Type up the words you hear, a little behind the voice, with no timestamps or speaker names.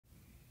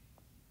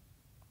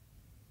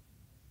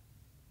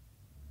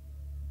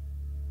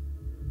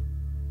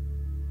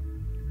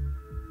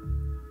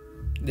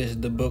This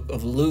is the book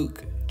of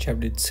Luke,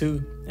 chapter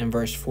 2, and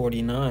verse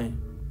 49.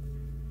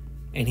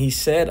 And he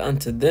said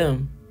unto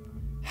them,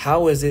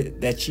 How is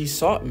it that ye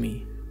sought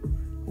me?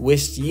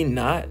 Wist ye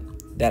not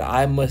that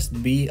I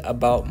must be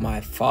about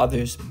my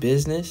Father's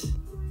business?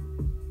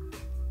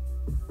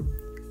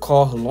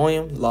 Kol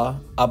Haloyim la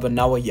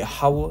Abanawa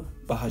Yahweh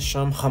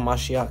Bahasham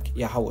Hamashiach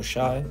Yahweh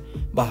Shai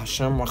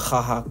Bahasham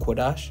Rachaha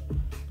Kodash.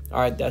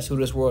 Alright, that's who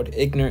this world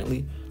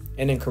ignorantly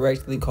and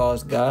incorrectly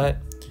calls God,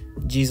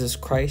 Jesus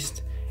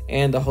Christ,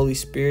 and the Holy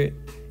Spirit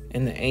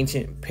in the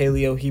ancient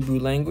Paleo-Hebrew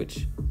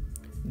language.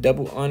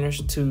 Double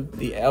honors to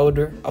the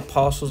elder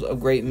apostles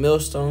of Great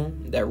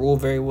Millstone that rule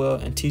very well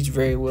and teach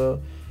very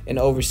well and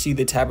oversee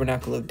the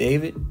tabernacle of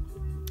David.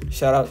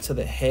 Shout out to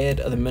the head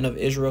of the Men of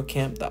Israel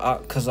camp, the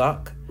Ak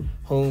Kazak,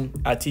 whom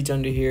I teach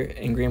under here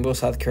in Greenville,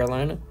 South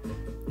Carolina.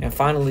 And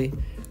finally,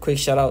 quick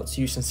shout out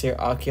to you sincere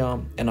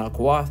Akyam and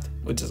Akwath,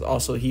 which is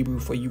also Hebrew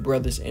for you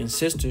brothers and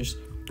sisters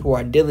who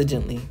are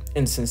diligently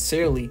and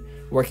sincerely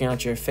working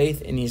out your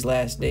faith in these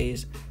last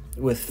days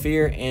with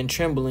fear and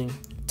trembling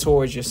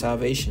towards your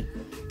salvation.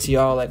 To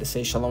y'all, I like to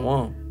say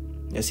shalom.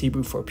 That's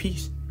Hebrew for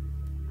peace.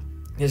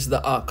 This is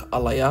the Ak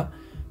Alaya,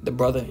 the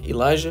brother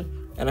Elijah,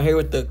 and I'm here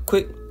with the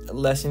quick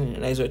lesson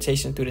and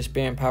exhortation through the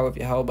spirit and power of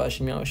Yahweh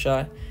Bashim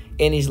Yahushai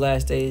in these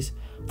last days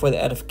for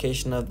the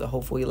edification of the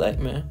hopeful elect,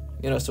 man.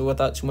 So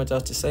without too much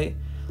else to say,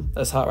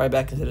 let's hop right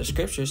back into the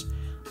scriptures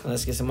and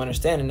let's get some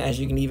understanding.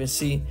 As you can even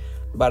see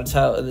by the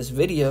title of this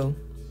video,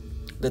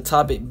 the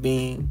topic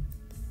being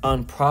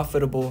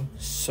unprofitable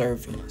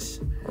servants,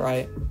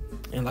 right?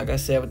 And like I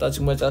said, without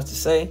too much else to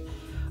say,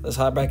 let's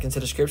hop back into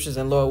the scriptures,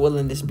 and Lord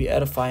willing, this be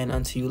edifying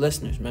unto you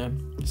listeners,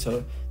 man.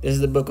 So this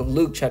is the book of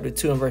Luke, chapter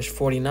 2 and verse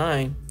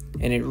 49,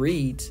 and it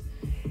reads,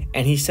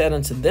 And he said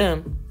unto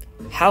them,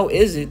 How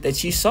is it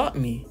that ye sought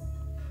me?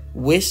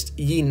 Wist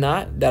ye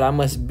not that I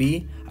must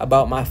be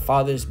about my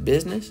Father's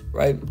business?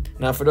 Right?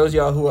 Now, for those of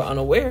y'all who are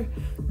unaware,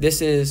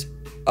 this is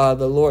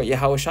the Lord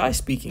Yahushua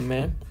speaking,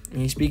 man. And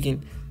he's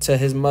speaking to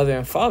his mother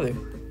and father,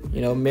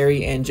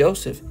 Mary and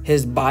Joseph,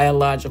 his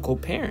biological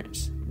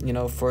parents.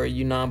 For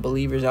you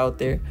non-believers out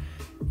there,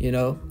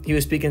 he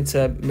was speaking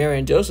to Mary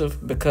and Joseph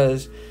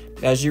because,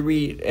 as you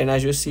read and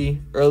as you'll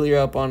see earlier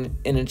up on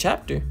in the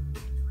chapter,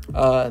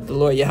 the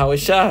Lord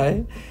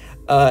Yahushua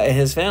and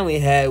his family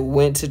had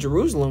went to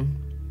Jerusalem.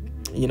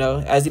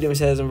 As it even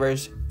says in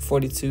verse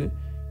 42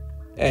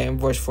 and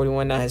verse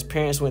 41, now his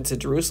parents went to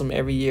Jerusalem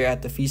every year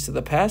at the feast of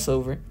the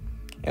Passover.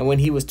 And when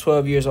he was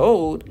 12 years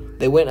old,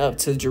 they went up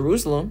to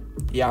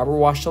Jerusalem,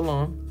 Yahweh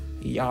Shalom,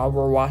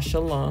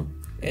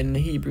 in the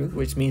Hebrew,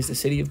 which means the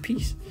city of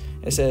peace.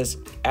 It says,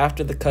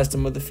 after the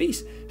custom of the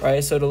feast,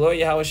 right? So the Lord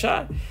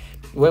Yahushua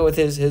went with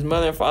his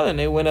mother and father, and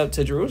they went up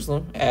to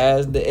Jerusalem,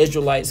 as the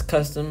Israelites'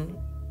 custom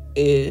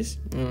is,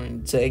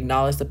 to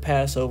acknowledge the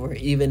Passover,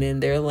 even in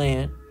their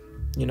land.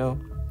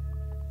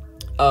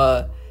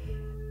 Let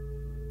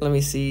me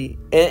see.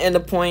 And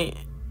the point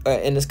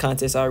in this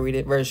context, I'll read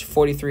it, verse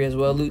 43 as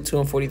well, Luke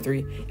 2 and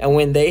 43. And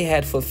when they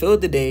had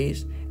fulfilled the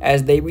days,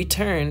 as they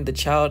returned, the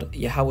child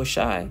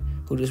Yahushua,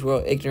 who this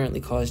world ignorantly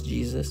calls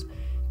Jesus,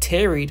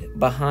 tarried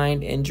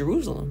behind in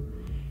Jerusalem.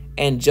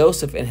 And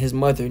Joseph and his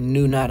mother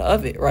knew not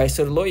of it, right?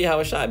 So the Lord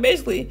Yahushua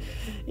basically,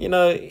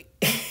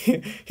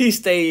 he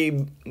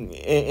stayed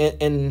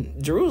in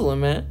Jerusalem,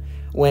 man.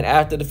 When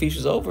after the feast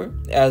was over,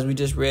 as we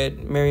just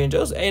read, Mary and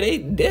Joseph, they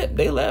dipped,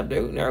 they left,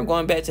 they were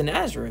going back to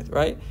Nazareth,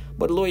 right?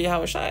 But the Lord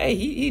Yahushua,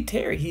 he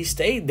tarried, he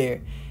stayed there.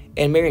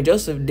 And Mary and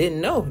Joseph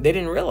didn't know, they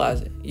didn't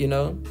realize it,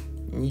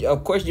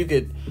 Of course, you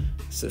could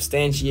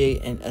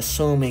substantiate and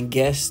assume and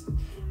guess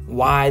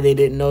why they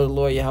didn't know the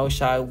Lord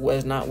Yahushua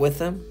was not with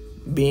them,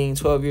 being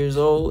 12 years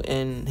old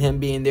and him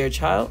being their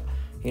child.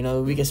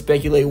 We can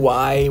speculate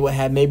why, what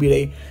happened.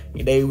 Maybe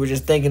they were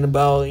just thinking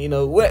about,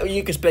 what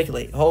you can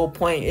speculate. The whole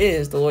point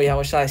is the Lord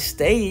Yahushua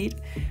stayed.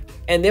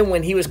 And then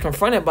when he was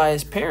confronted by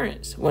his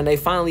parents, when they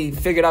finally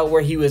figured out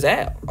where he was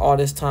at all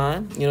this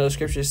time, the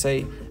scriptures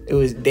say it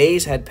was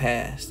days had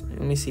passed.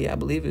 Let me see. I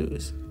believe it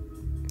was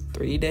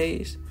 3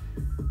 days.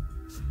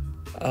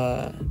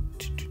 In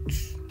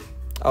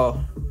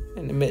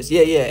the midst.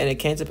 Yeah. And it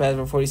came to pass,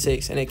 verse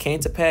 46. And it came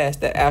to pass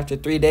that after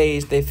 3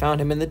 days, they found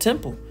him in the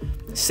temple,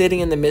 sitting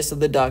in the midst of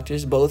the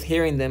doctors, both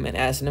hearing them and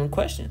asking them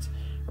questions,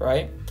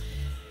 right?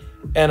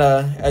 And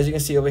as you can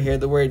see over here,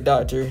 the word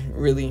doctor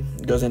really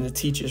goes into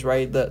teachers,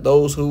 right?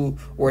 Those who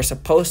were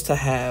supposed to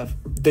have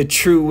the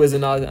true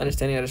wisdom and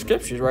understanding of the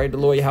scriptures, right? The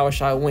Lord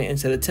Yahushua went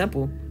into the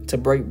temple to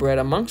break bread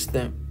amongst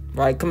them,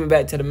 right? Coming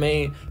back to the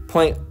main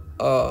point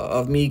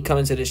of me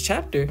coming to this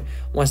chapter,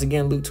 once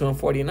again, Luke 2 and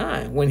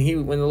 49, when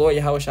the Lord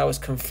Yahushua was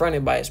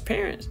confronted by his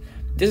parents,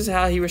 this is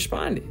how he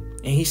responded.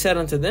 And he said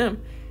unto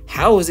them,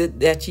 How is it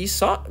that ye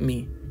sought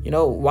me?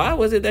 Why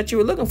was it that you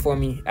were looking for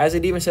me? As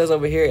it even says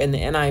over here in the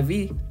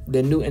NIV,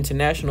 the New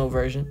International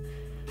Version,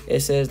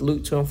 it says,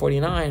 Luke 2 and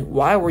 49,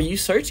 Why were you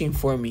searching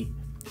for me?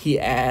 He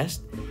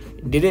asked,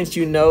 Didn't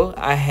you know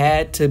I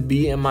had to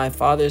be in my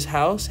Father's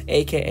house?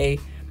 AKA,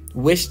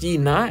 wished ye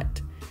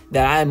not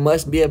that I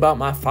must be about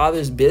my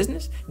Father's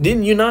business?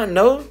 Didn't you not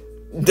know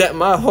that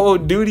my whole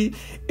duty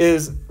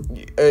is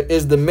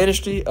the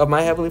ministry of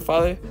my Heavenly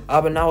Father,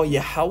 Abba Nawa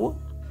Yahweh,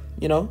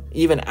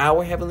 even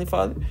our Heavenly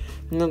Father.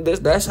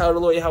 That's how the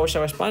Lord Yahweh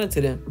responded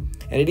to them.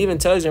 And it even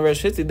tells in verse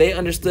 50, they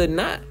understood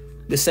not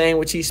the saying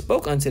which he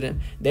spoke unto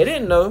them. They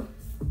didn't know.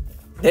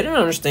 They didn't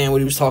understand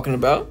what he was talking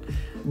about.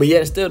 But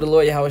yet still the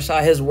Lord Yahweh,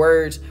 his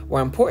words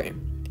were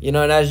important. And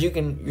as you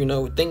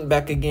can, think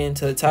back again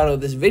to the title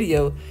of this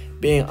video,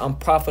 being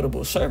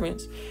Unprofitable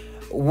Servants,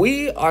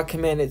 we are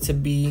commanded to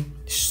be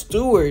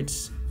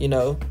stewards,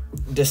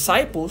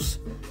 disciples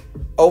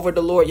over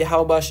the Lord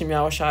Yahweh B'Shem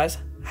Yahushai's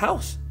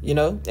house,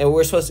 and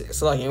we're supposed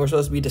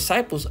to be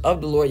disciples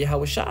of the Lord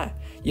Yahweh Shai,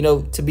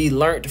 to be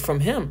learned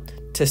from him,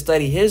 to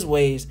study his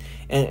ways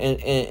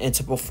and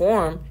to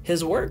perform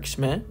his works,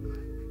 man.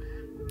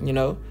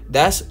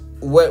 That's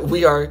what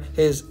we are,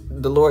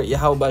 the Lord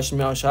Yahweh B'Shem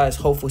Yahushai's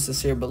hopeful,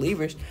 sincere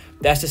believers.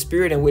 That's the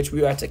spirit in which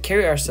we are to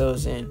carry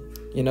ourselves in,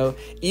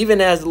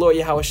 even as the Lord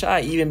Yahweh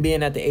Shai, even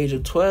being at the age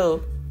of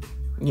 12,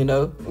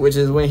 which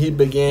is when he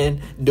began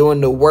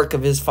doing the work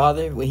of his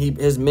Father, when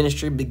his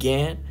ministry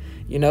began,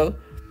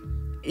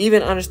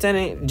 even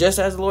understanding, just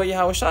as the Lord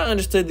Yahweh Shai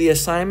understood the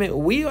assignment,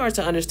 we are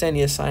to understand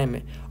the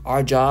assignment.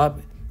 Our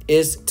job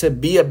is to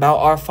be about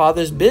our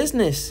Father's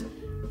business,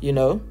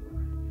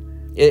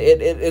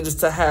 It is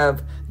to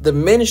have the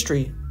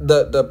ministry,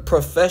 the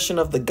profession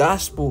of the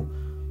gospel,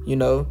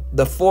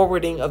 the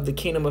forwarding of the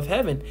kingdom of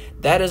heaven.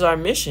 That is our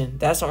mission.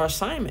 That's our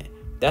assignment.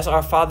 That's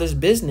our Father's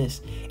business.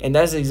 And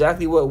that's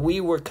exactly what we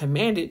were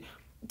commanded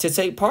to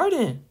take part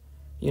in,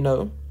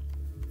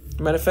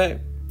 Matter of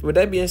fact, with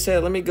that being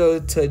said, let me go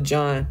to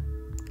John.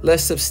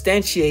 Let's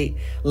substantiate,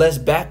 let's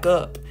back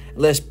up,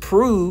 let's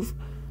prove,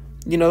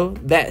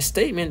 that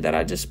statement that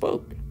I just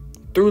spoke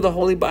through the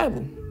Holy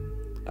Bible.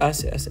 I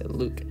said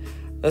Luke.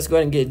 Let's go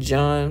ahead and get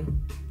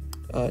John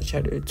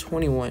chapter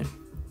 21.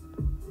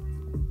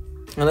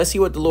 And let's see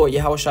what the Lord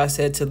Yahushua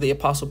said to the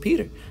Apostle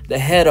Peter, the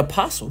head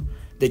apostle,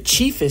 the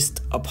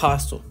chiefest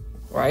apostle,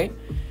 right?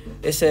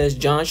 It says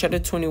John chapter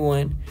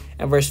 21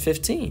 and verse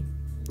 15.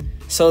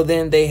 So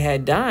then they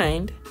had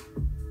dined.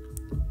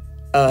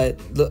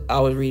 Look, I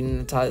was reading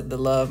the title, the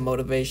love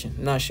motivation.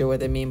 Not sure what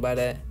they mean by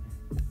that.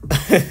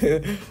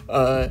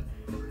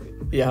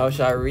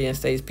 Yahushua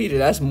reinstates Peter.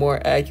 That's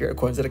more accurate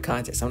according to the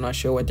context. I'm not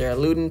sure what they're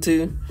alluding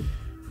to.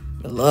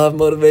 The love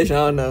motivation,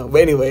 I don't know.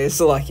 But anyway, it's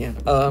Salakian.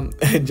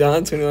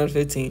 John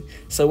 21:15.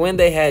 So when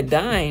they had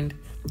dined,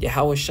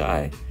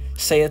 Yahushua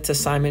saith to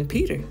Simon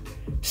Peter,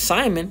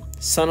 Simon,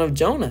 son of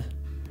Jonah,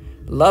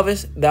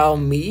 lovest thou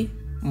me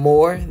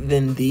more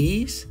than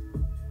these?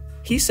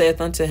 He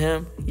saith unto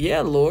him,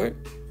 Yea, Lord,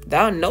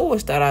 thou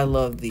knowest that I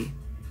love thee.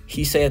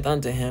 He saith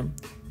unto him,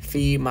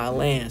 Feed my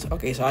lambs.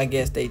 Okay, so I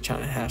guess they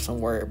trying to have some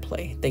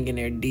wordplay, thinking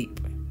they're deep,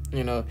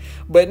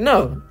 But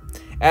no,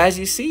 as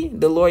you see,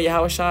 the Lord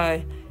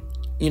Yahushua,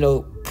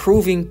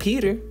 proving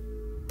Peter,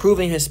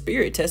 proving his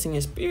spirit, testing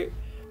his spirit,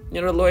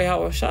 the Lord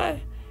Yahushua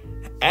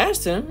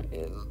asked him,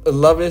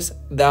 Lovest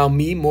thou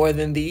me more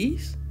than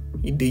these?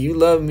 Do you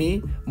love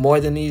me more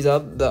than the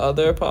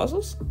other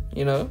apostles?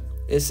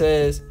 It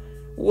says,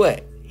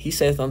 what? He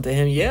saith unto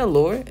him, Yea,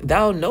 Lord,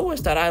 thou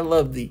knowest that I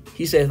love thee.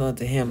 He saith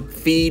unto him,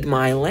 Feed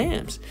my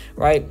lambs,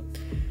 right?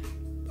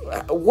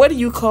 What do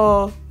you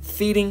call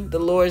feeding the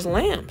Lord's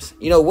lambs?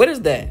 What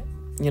is that?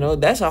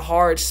 That's a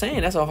hard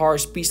saying. That's a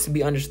hard speech to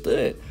be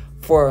understood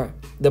for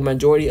the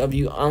majority of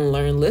you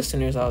unlearned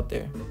listeners out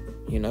there.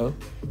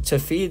 To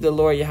feed the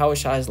Lord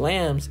Yahushua's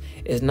lambs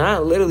is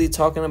not literally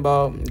talking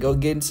about go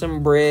getting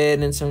some bread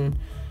and some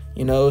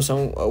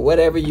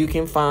whatever you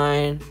can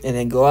find, and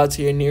then go out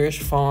to your nearest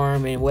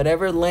farm and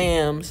whatever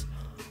lambs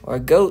or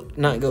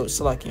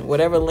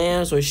whatever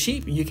lambs or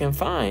sheep you can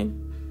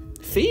find,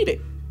 feed it.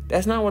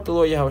 That's not what the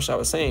Lord Yahushua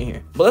was saying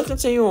here. But let's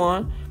continue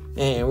on,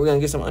 and we're going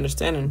to get some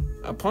understanding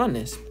upon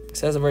this. It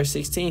says in verse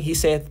 16, he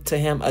said to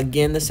him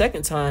again the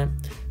second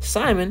time,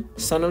 Simon,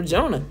 son of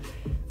Jonah,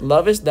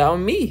 lovest thou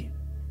me?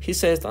 He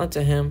saith unto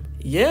him,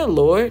 Yea,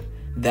 Lord,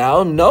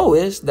 thou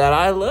knowest that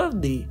I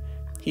love thee.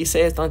 He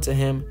saith unto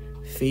him,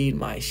 Feed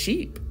my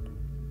sheep.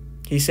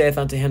 He saith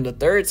unto him the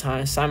third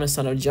time, Simon,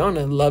 son of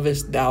Jonah,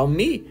 lovest thou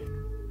me?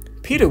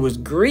 Peter was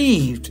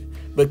grieved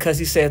because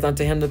he saith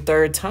unto him the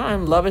third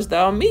time, Lovest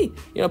thou me?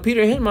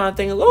 Peter in his mind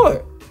thinking,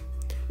 Lord,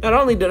 not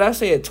only did I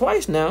say it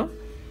twice now,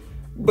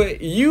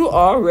 but you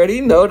already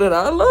know that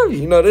I love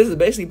you. This is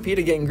basically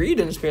Peter getting grieved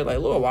in the spirit, like,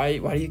 Lord, why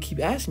do you keep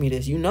asking me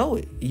this? You know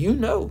it.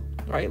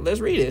 Right? Let's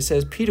read it. It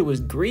says, Peter was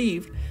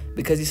grieved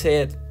because he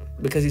said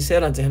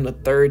unto him the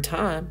third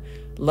time,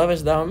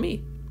 Lovest thou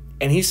me?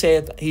 And he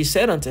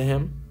said unto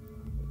him,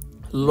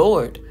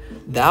 Lord,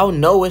 thou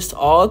knowest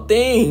all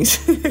things.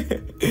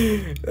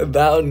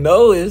 Thou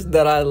knowest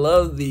that I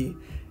love thee.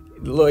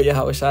 The Lord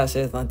Yahushua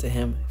saith unto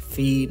him,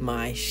 Feed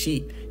my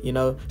sheep.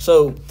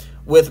 So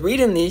with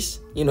reading this,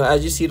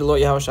 as you see, the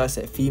Lord Yahushua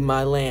said, Feed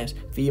my lambs,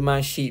 feed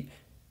my sheep,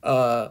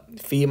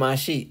 feed my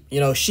sheep.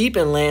 Sheep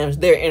and lambs,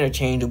 they're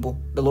interchangeable.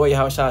 The Lord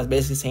Yahushua is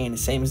basically saying the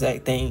same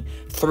exact thing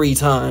 3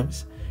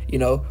 times.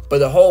 But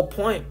the whole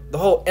point, the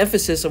whole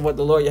emphasis of what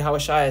the Lord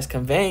Yahushua is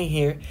conveying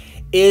here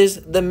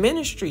is the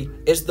ministry.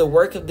 It's the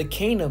work of the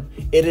kingdom.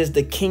 It is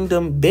the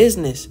kingdom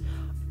business.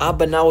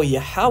 Abanawa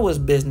Yahweh's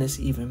business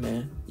even,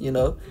 man.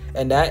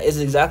 And that is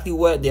exactly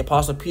what the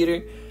Apostle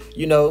Peter,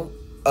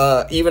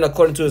 even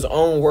according to his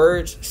own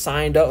words,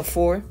 signed up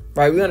for.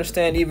 Right? We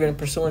understand even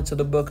pursuant to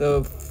the book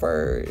of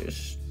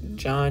 1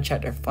 John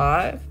chapter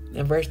 5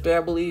 and verse 3,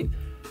 I believe.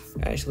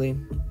 Actually,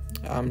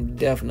 I'm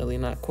definitely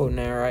not quoting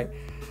that right.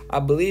 I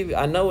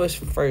know it's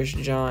 1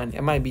 John.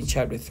 It might be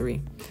chapter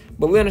 3.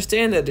 But we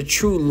understand that the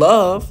true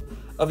love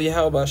of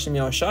Yahweh Hashem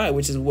Yahushua,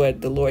 which is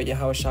what the Lord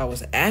Yahushua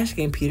was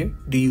asking Peter,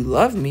 do you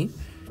love me?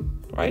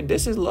 Right?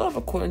 This is love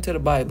according to the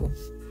Bible.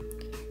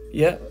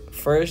 Yep.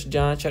 1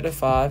 John chapter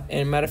 5.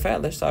 And matter of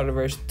fact, let's start at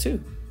verse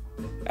 2.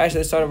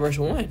 Actually, let's start at verse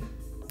 1. It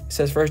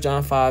says 1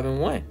 John 5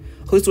 and 1.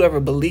 Whosoever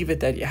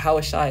believeth that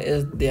Yahushua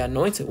is the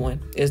anointed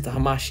one, is the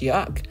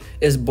Hamashiach,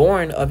 is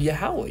born of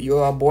Yahweh. You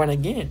are born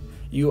again.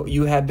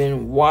 You have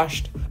been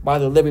washed by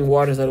the living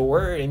waters of the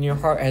word, and your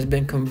heart has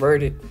been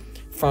converted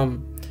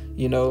from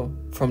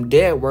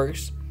dead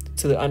works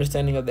to the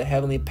understanding of the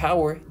heavenly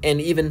power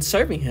and even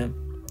serving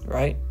him,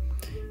 right?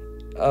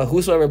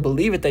 Whosoever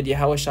believeth that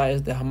Yahushua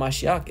is the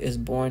Hamashiach is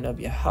born of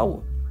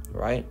Yahweh,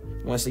 right?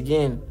 Once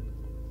again,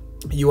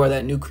 you are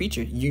that new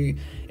creature.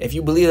 If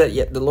you believe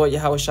that the Lord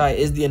Yahushua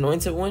is the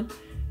anointed one,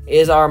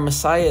 is our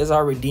Messiah, is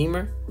our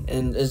Redeemer,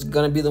 and is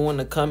going to be the one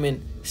to come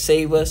and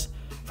save us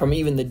from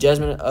even the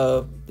judgment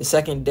of the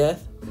second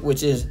death,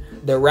 which is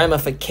the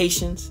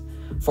ramifications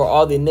for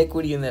all the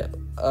iniquity and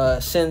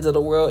the sins of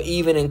the world,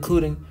 even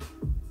including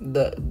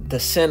the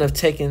sin of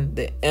taking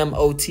the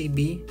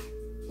MOTB,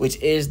 which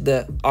is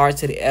the R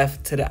to the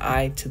F to the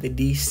I to the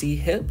DC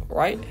hip,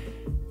 right?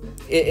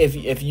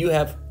 If you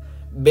have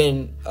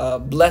been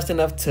blessed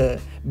enough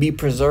to be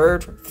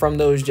preserved from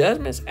those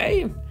judgments,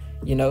 hey,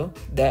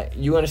 that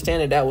you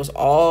understand that was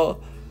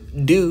all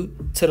due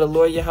to the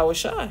Lord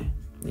Yahushua.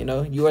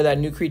 You are that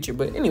new creature.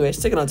 But anyway,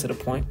 sticking on to the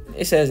point,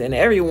 it says, and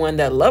everyone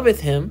that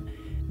loveth him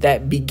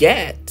that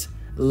begat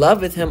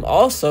loveth him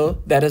also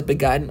that is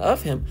begotten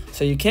of him.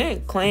 So you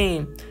can't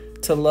claim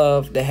to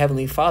love the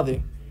Heavenly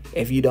Father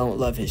if you don't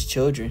love his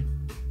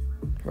children,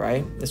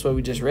 right? That's what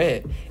we just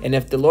read. And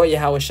if the Lord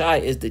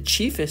Yahushua is the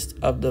chiefest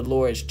of the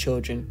Lord's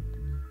children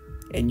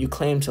and you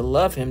claim to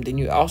love him, then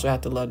you also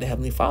have to love the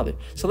Heavenly Father.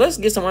 So let's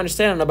get some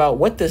understanding about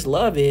what this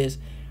love is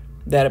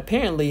that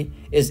apparently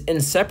is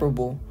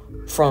inseparable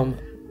from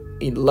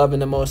loving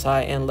the Most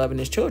High and loving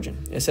his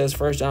children. It says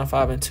 1 John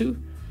 5 and 2,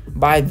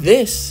 by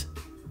this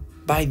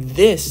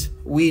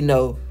we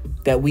know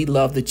that we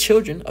love the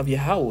children of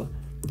Yahweh,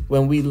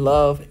 when we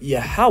love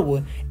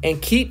Yahweh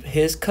and keep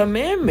his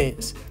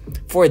commandments.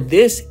 For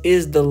this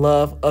is the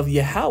love of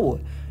Yahweh,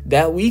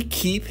 that we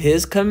keep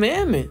his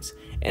commandments,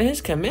 and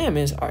his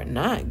commandments are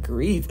not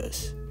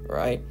grievous,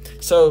 right?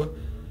 So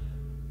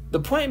the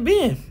point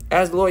being,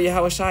 as the Lord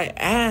Yahushua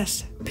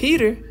asked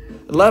Peter,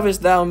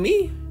 lovest thou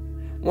me?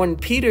 When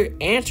Peter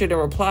answered and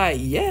replied,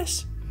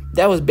 yes,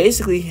 that was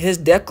basically his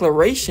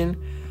declaration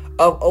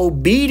of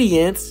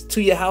obedience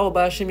to Yahweh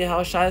B'Hashem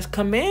Yahushua's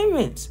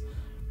commandments,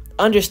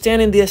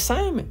 understanding the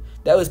assignment.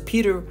 That was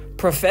Peter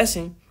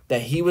professing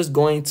that he was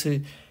going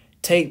to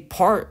take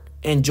part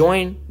and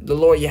join the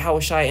Lord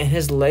Yahushua in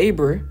his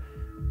labor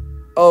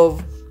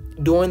of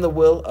doing the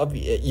will of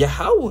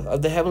Yahweh,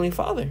 of the Heavenly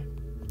Father,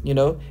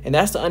 and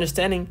that's the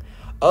understanding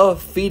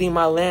of feeding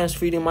my lambs,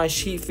 feeding my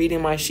sheep,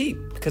 feeding my sheep.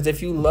 Because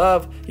if you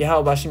love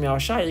Yahweh B'Hashem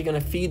Yahushua, you're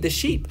going to feed the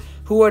sheep.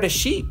 Who are the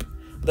sheep?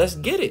 Let's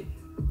get it.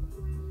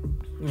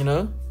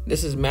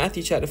 This is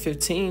Matthew chapter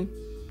 15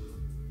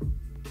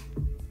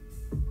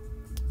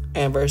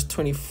 and verse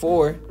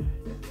 24. And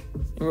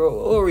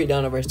we'll read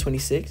down to verse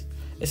 26.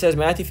 It says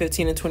Matthew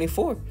 15 and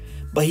 24.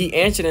 But he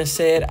answered and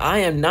said, I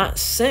am not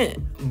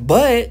sent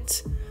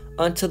but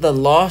unto the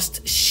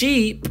lost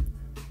sheep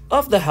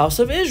of the house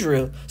of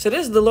Israel. So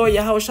this is the Lord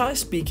Yahushua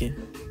speaking,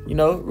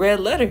 red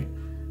letter.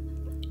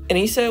 And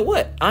he said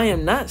what? I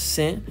am not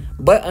sent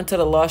but unto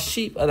the lost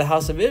sheep of the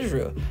house of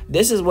Israel.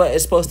 This is what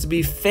is supposed to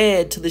be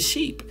fed to the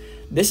sheep.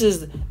 This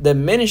is the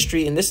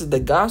ministry, and this is the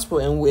gospel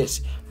in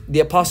which the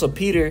Apostle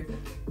Peter,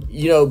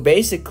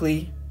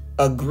 basically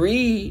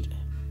agreed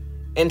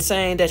in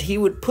saying that he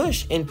would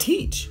push and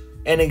teach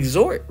and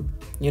exhort,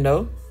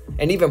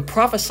 and even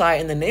prophesy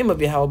in the name of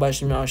Yahweh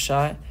B'Hashem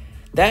Yahushua,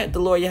 that the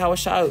Lord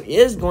Yahushua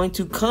is going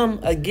to come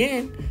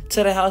again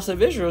to the house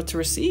of Israel to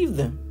receive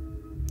them,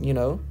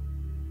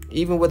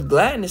 even with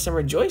gladness and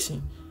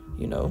rejoicing,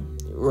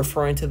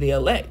 referring to the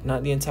elect,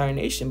 not the entire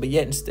nation, but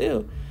yet and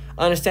still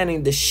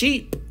understanding the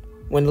sheep.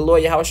 When the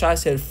Lord Yahushua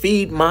said,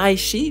 feed my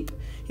sheep,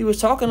 he was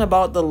talking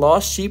about the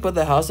lost sheep of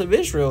the house of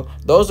Israel.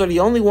 Those are the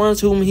only ones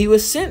whom he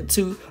was sent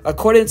to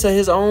according to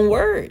his own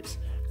words.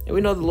 And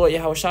we know the Lord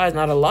Yahushua is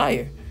not a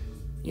liar,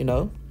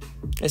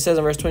 It says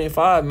in verse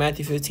 25,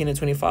 Matthew 15 and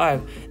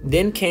 25,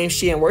 then came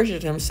she and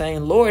worshipped him,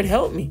 saying, Lord,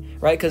 help me.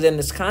 Right? Because in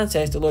this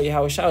context, the Lord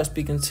Yahushua was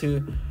speaking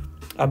to,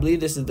 I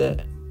believe this is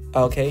the,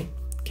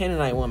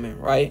 Canaanite woman,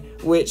 right?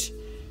 Which,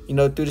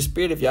 through the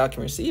Spirit, if y'all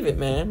can receive it,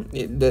 man.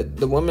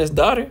 The woman's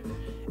daughter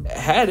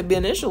had to be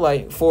an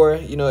Israelite for,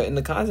 in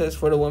the context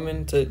for the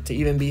woman to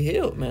even be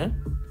healed,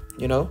 man.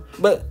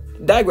 But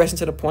digressing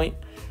to the point,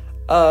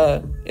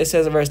 it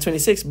says in verse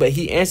 26, but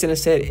he answered and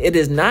said, it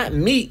is not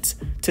meet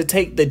to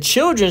take the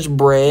children's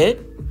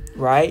bread,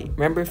 right?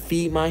 Remember,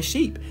 feed my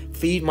sheep,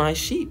 feed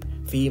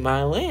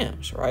my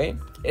lambs, right?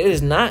 It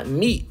is not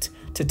meet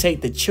to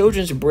take the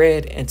children's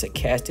bread and to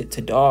cast it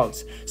to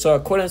dogs. So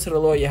according to the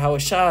Lord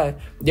Yahushua,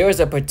 there is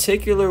a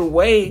particular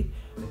way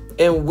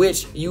in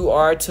which you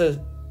are to,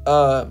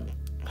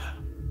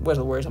 what are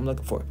the words I'm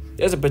looking for?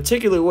 There's a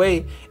particular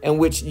way in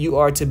which you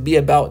are to be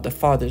about the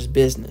Father's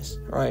business,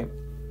 right?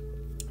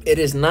 It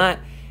is not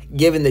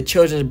giving the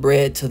children's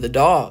bread to the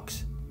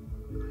dogs,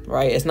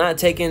 right? It's not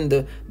taking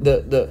the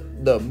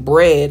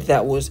bread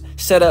that was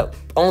set up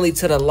only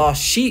to the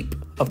lost sheep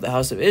of the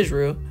house of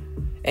Israel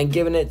and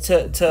giving it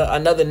to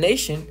another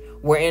nation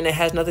wherein it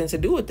has nothing to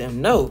do with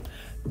them. No,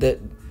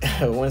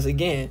 once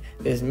again,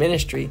 this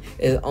ministry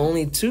is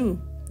only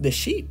to the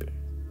sheep.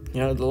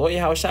 The Lord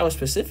Yahushua was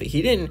specific.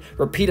 He didn't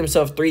repeat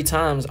himself 3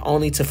 times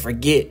only to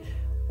forget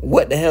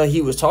what the hell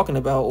he was talking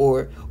about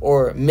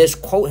or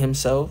misquote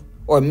himself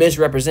or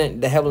misrepresent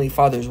the Heavenly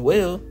Father's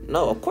will.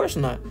 No, of course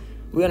not.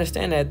 We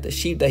understand that the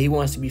sheep that he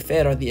wants to be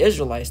fed are the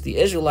Israelites. The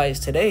Israelites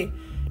today,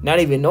 not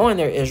even knowing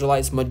they're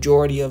Israelites,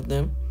 majority of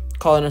them,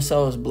 calling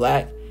themselves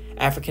Black,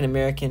 African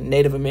American,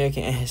 Native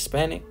American, and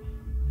Hispanic,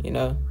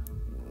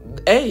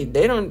 hey,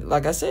 they don't,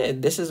 like I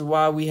said, this is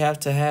why we have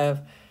to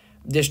have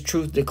this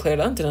truth declared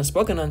unto them,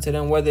 spoken unto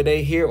them, whether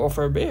they hear or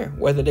forbear,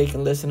 whether they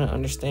can listen and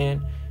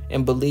understand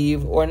and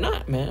believe or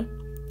not, man.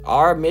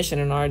 Our mission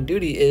and our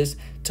duty is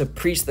to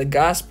preach the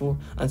gospel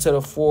unto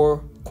the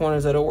 4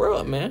 corners of the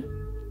world, man,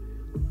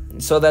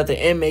 so that the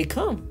end may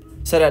come,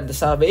 so that the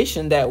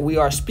salvation that we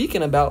are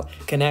speaking about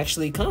can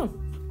actually come,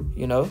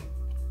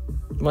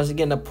 Once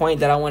again, the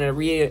point that I want to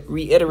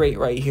reiterate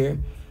right here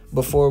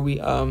before we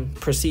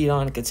proceed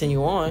on and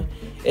continue on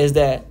is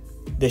that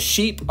the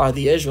sheep are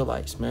the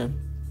Israelites, man.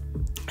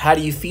 How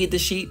do you feed the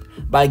sheep?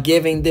 By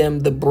giving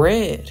them the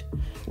bread.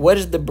 What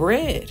is the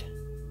bread?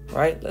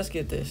 Right? Let's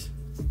get this.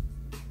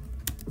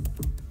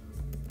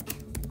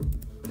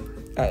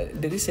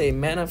 Did he say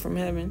manna from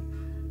heaven?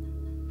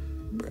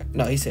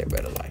 No, he said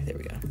bread of life. There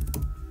we go.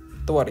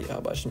 The water, y'all,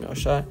 about Shemel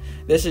Shai.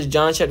 This is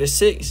John chapter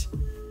 6.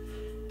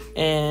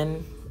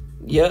 And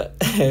yeah,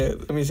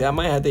 let me see. I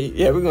might have to.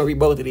 Yeah, we're going to read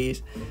both of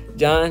these.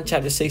 John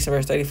chapter 6 and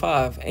verse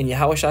 35. And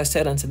Yahushua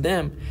said unto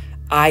them,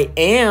 I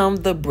am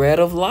the bread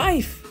of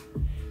life.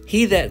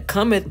 He that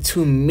cometh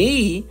to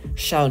me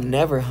shall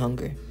never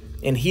hunger,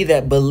 and he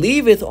that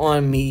believeth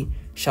on me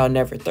shall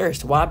never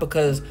thirst. Why?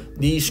 Because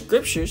these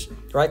scriptures,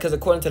 right? Because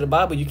according to the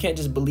Bible, you can't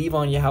just believe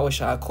on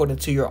Yahushua according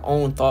to your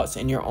own thoughts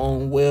and your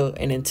own will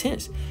and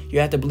intents. You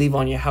have to believe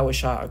on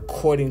Yahushua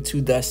according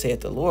to thus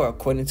saith the Lord,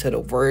 according to the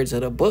words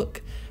of the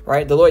book,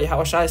 right? The Lord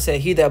Yahushua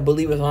said, he that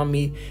believeth on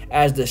me,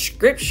 as the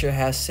scripture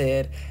has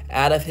said,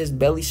 out of his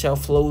belly shall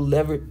flow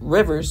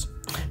rivers.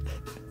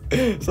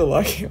 So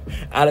like,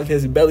 out of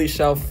his belly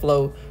shall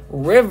flow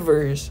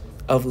rivers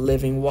of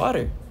living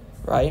water,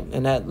 right?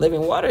 And that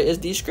living water is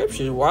these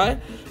scriptures. Why?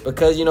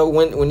 Because,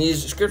 when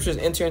these scriptures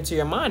enter into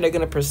your mind, they're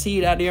going to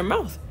proceed out of your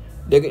mouth.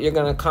 You're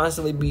going to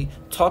constantly be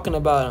talking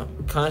about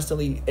them,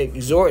 constantly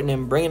exhorting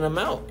them, bringing them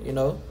out,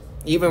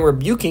 even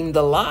rebuking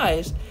the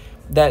lies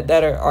that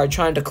are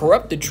trying to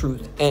corrupt the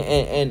truth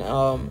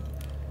and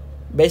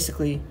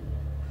basically,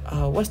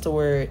 what's the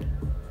word?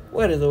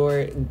 What is the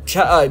word?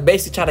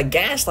 Basically try to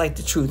gaslight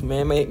the truth,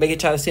 man. Make it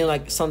try to seem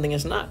like something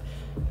it's not.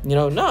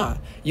 Nah.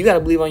 You got to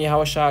believe on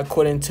Yahushua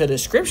according to the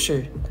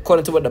scripture,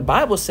 according to what the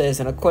Bible says.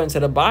 And according to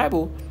the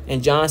Bible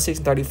in John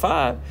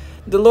 6:35,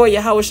 the Lord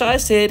Yahushua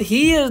said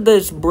he is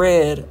this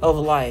bread of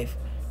life,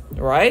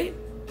 right?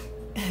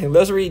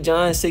 Let's read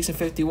John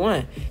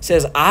 6:51. It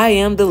says, I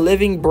am the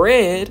living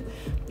bread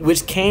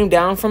which came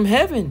down from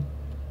heaven.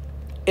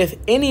 If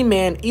any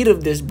man eat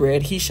of this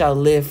bread, he shall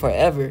live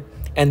forever.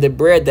 And the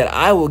bread that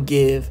I will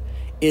give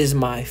is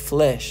my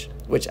flesh,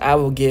 which I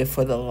will give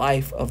for the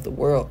life of the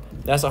world.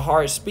 That's a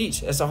hard speech.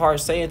 That's a hard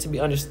saying to be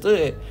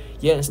understood.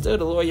 Yet and still,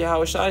 the Lord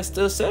Yahushua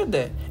still said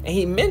that. And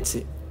he meant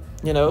it.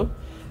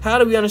 How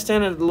do we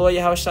understand that the Lord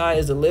Yahushua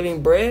is the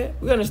living bread?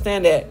 We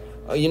understand that,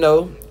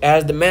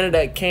 as the manna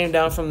that came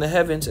down from the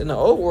heavens in the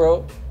old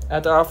world,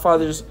 after our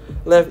fathers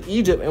left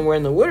Egypt and were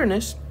in the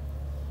wilderness,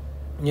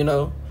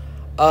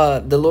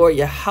 the Lord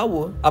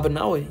Yahweh,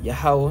 Abanawa,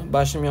 Yahweh,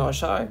 Bashem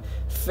Yahushua,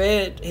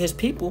 fed his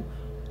people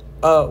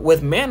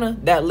with manna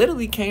that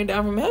literally came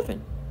down from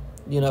heaven.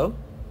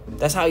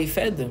 That's how he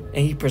fed them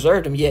and he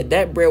preserved them. Yet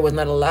that bread was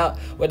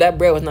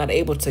not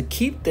able to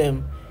keep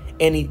them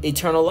in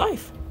eternal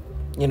life.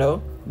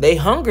 They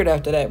hungered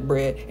after that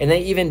bread and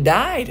they even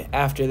died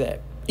after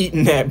that,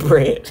 eating that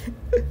bread.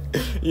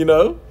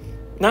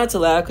 Not to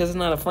laugh because it's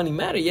not a funny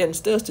matter, yet and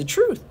still it's the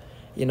truth.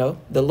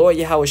 The Lord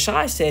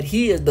Yahushua said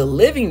he is the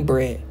living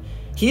bread.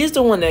 He is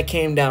the one that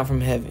came down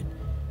from heaven,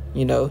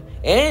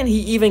 and he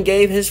even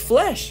gave his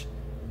flesh,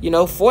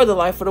 for the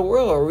life of the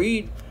world.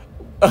 Read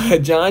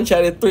John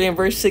chapter 3 and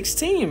verse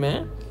 16,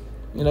 man.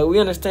 You know, we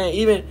understand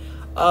even,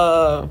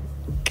 let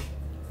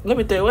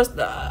me tell you, what's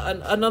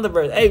another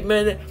verse? Hey,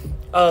 man,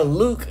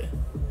 Luke,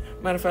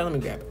 matter of fact, let me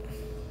grab it.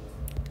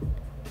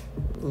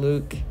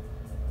 Luke,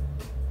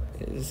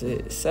 is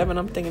it 7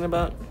 I'm thinking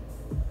about?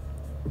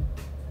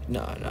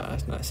 No,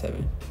 it's not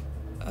 7.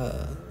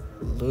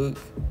 Luke,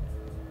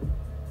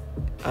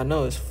 I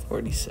know it's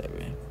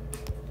 47.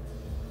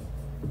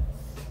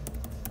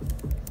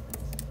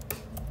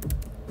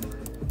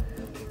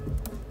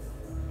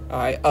 All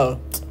right. Oh,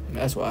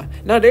 that's why.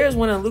 Now there's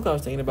one in Luke I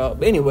was thinking about.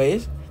 But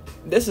anyways,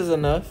 this is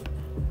enough.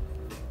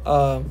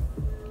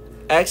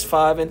 Acts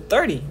 5 and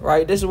 30.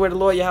 Right. This is where the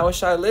Lord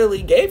Yahushua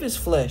literally gave his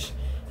flesh.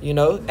 You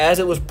know, as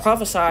it was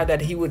prophesied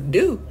that he would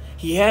do,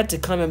 he had to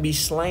come and be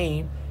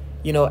slain.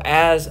 You know,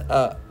 as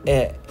a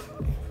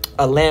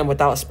lamb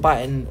without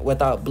spot and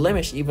without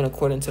blemish, even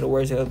according to the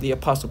words of the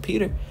Apostle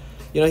Peter.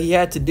 You know, he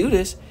had to do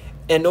this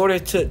in order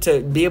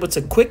to be able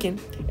to quicken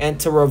and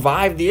to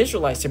revive the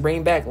Israelites, to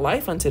bring back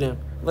life unto them.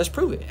 Let's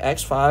prove it.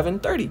 Acts 5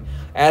 and 30.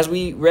 As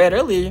we read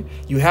earlier,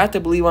 you have to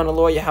believe on the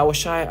Lord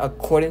Yahushua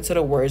according to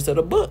the words of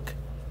the book.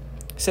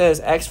 It says,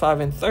 Acts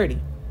 5 and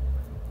 30.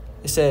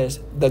 It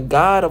says, the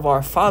God of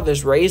our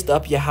fathers raised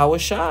up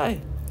Yahushua,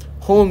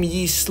 whom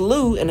ye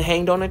slew and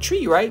hanged on a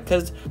tree, right?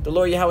 Because the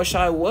Lord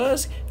Yahushua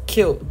was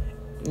killed,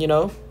 you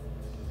know.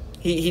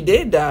 He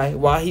did die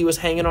while he was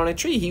hanging on a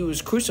tree. He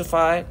was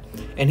crucified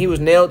and he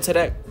was nailed to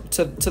that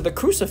to the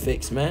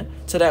crucifix, man,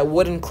 to that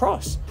wooden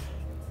cross.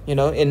 You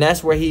know, and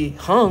that's where he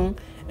hung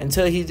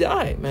until he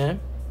died, man.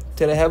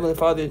 Till the Heavenly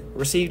Father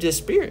received his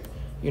spirit,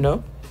 you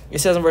know. It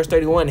says in verse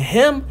 31,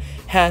 him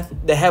hath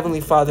the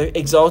Heavenly Father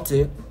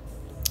exalted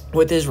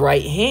with his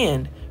right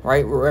hand,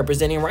 right,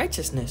 representing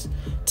righteousness,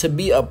 to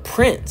be a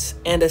prince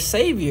and a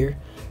savior,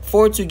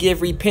 for to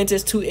give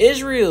repentance to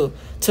Israel,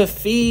 to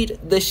feed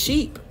the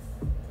sheep,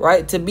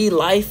 right, to be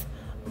life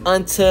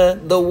unto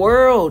the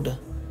world,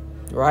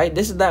 right.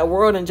 This is that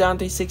world in John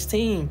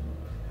 3:16,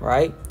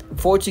 right.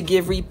 For to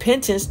give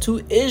repentance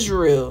to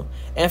Israel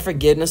and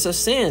forgiveness of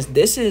sins.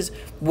 This is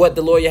what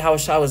the Lord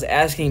Yahushua was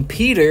asking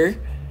Peter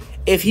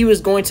if he was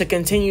going to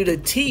continue to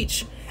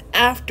teach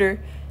after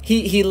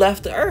he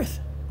left the earth.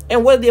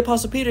 And what did the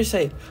Apostle Peter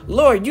say?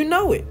 Lord, you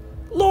know it.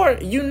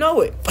 Lord, you know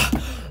it.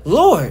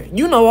 Lord,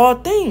 you know all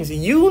things.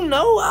 You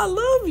know I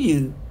love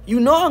you. You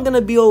know I'm going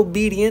to be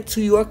obedient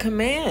to your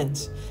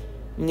commands.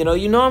 You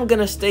know I'm going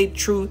to stay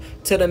true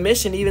to the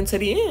mission even to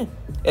the end.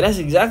 And that's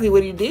exactly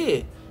what he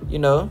did. You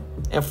know,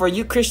 and for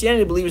you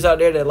Christianity believers out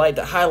there that like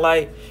to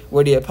highlight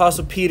where the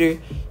Apostle Peter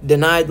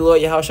denied the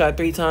Lord Yahushua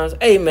 3 times,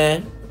 hey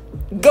man,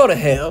 go to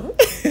hell.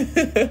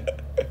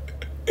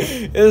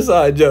 It's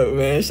all a joke,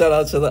 man. Shout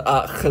out to the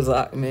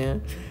Kazakh,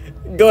 man.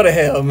 Go to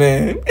hell,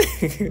 man.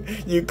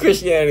 You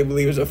Christianity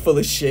believers are full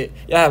of shit.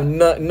 Y'all have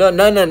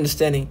none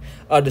understanding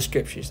of the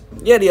scriptures.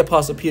 Yeah, the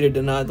Apostle Peter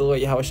denied the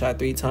Lord Yahushua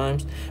 3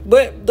 times,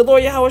 but the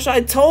Lord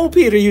Yahushua told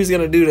Peter he was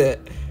gonna do that.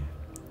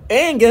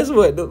 And guess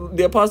what?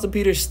 The Apostle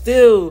Peter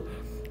still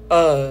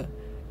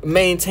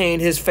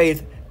maintained his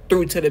faith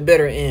through to the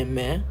bitter end,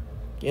 man.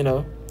 You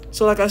know?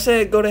 So like I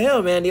said, go to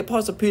hell, man. The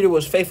Apostle Peter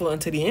was faithful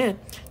unto the end.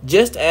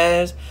 Just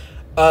as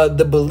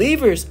the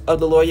believers of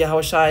the Lord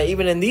Yahushua,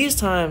 even in these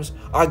times,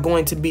 are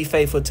going to be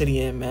faithful to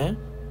the end, man.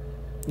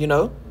 You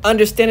know?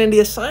 Understanding the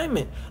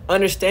assignment.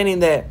 Understanding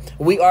that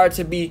we are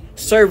to be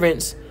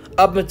servants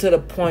up until the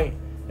point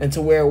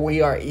into where we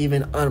are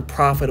even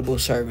unprofitable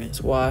servants.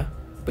 Why?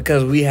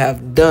 Because we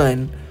have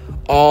done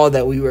all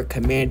that we were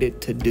commanded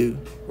to do,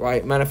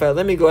 right? Matter of fact,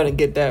 let me go ahead and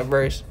get that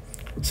verse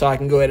so I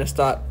can go ahead and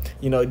stop,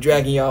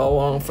 dragging y'all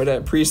along for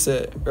that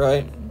precept,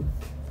 right?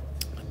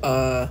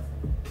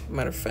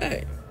 Matter of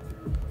fact,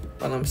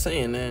 while I'm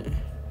saying that,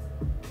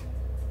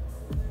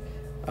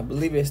 I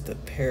believe it's the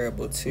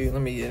parable too.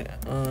 Let me get it.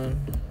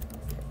 Unprofitable.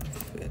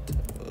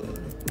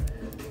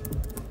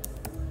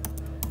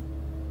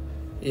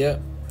 Yep.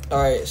 All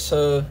right,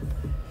 so...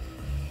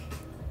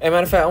 As a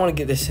matter of fact, I want to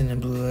get this in the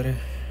blue letter.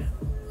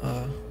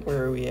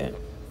 Where are we at?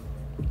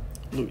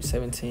 Luke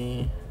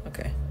 17.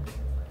 Okay.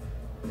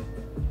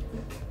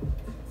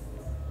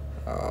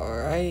 All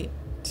right.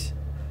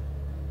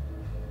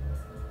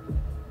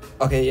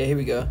 Okay, yeah, here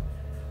we go.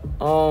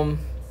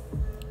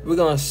 We're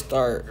going to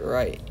start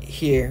right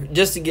here.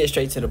 Just to get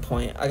straight to the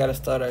point, I got to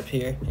start up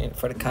here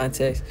for the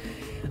context.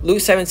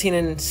 Luke 17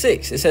 and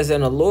 6. It says,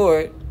 and the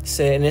Lord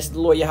said, and it's the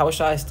Lord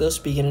Yahushua still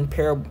speaking in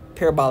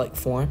parabolic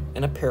form,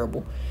 in a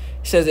parable.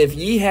 It says, if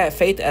ye had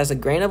faith as a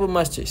grain of a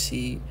mustard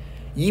seed,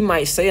 ye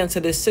might say unto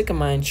this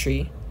sycamore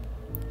tree,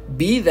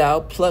 be thou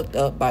plucked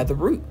up by the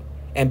root,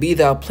 and be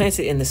thou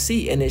planted in the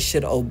sea, and it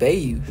should obey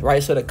you.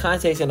 Right? So the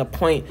context and the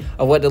point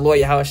of what the Lord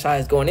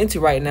Yahushua is going into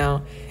right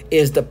now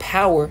is the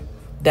power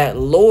that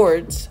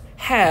lords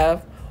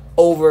have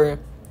over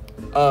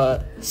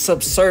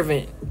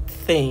subservient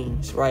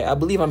things. Right? I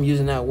believe I'm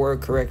using that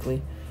word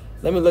correctly.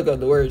 Let me look up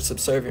the word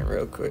subservient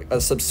real quick.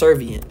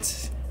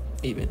 Subservient,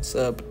 even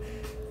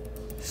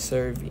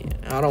subservient.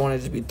 I don't want to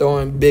just be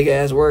throwing big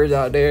ass words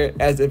out there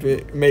as if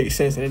it makes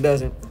sense and it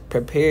doesn't.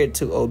 Prepared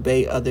to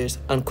obey others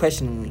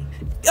unquestioningly.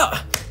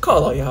 Yeah.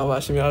 call on Yahweh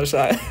Hashem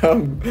Yahushai.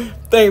 I'm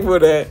thankful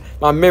that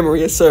my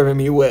memory is serving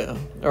me well.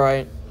 All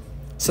right.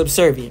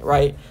 Subservient,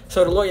 right?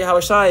 So the Lord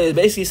Yahushai is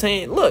basically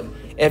saying, look,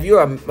 if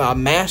you're a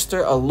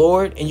master, a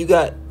lord, and you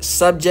got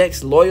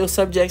subjects, loyal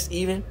subjects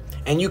even,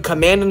 and you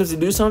command them to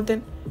do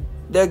something,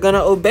 they're going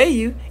to obey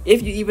you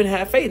if you even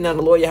have faith. Now,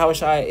 the Lord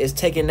Yahushai is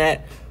taking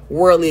that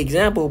worldly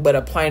example, but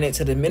applying it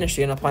to the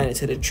ministry and applying it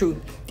to the truth,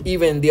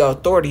 even the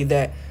authority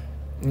that,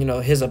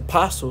 his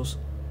apostles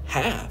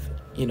have,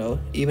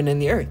 even in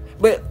the earth.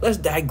 But let's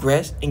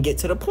digress and get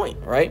to the point,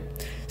 right?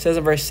 It says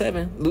in verse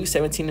 7, Luke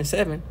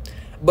 17:7,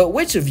 but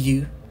which of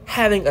you,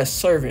 having a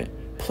servant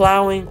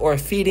plowing or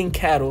feeding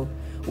cattle,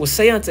 will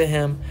say unto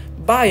him,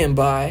 by and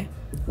by,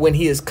 when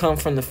he is come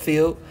from the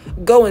field,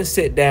 go and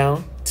sit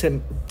down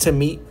to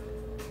meat,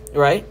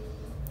 right?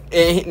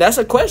 And that's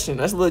a question.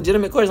 That's a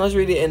legitimate question. Let's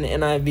read it in the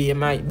NIV. It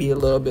might be a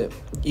little bit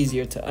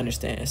easier to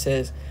understand. It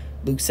says,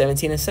 Luke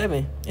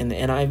 17:7 in the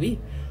NIV.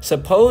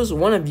 Suppose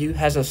one of you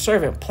has a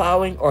servant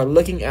plowing or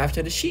looking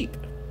after the sheep.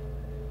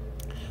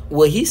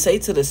 Will he say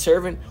to the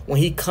servant when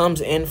he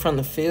comes in from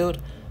the field,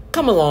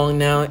 come along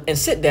now and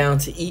sit down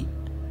to eat?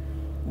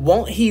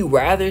 Won't he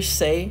rather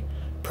say,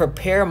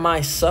 prepare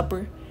my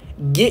supper,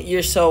 get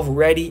yourself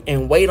ready,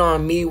 and wait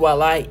on me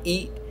while I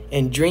eat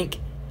and drink?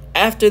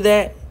 After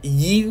that,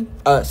 you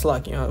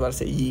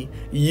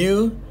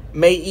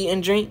may eat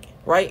and drink,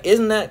 right?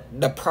 Isn't that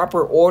the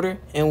proper order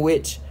in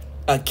which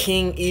a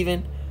king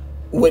even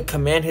would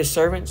command his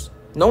servants?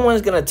 No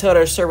one's going to tell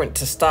their servant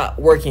to stop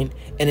working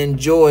and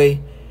enjoy,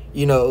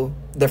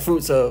 the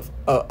fruits of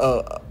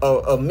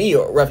a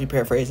meal, roughly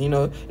paraphrasing,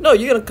 No,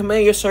 you're going to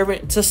command your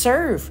servant to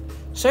serve.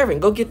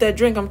 Servant, go get that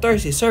drink. I'm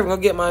thirsty. Servant, go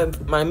get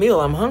my meal.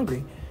 I'm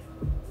hungry.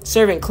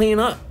 Servant, clean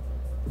up.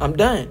 I'm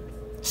done.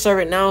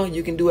 Servant, now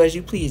you can do as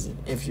you please.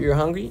 If you're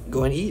hungry,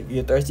 go and eat. If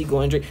you're thirsty, go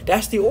and drink.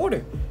 That's the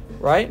order,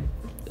 right?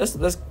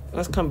 Let's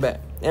come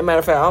back. As a matter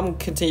of fact, I'm gonna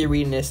continue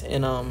reading this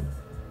in the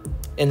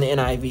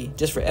NIV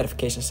just for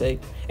edification's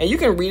sake. And you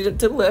can read it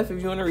to the left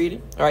if you want to read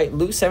it. All right,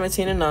 Luke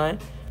 17:9.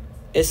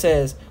 It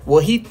says, will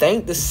he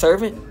thank the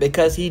servant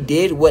because he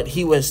did what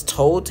he was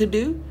told to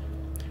do?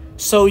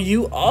 So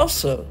you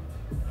also,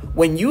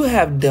 when you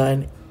have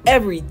done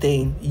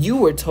everything you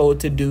were told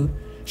to do,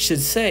 should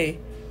say,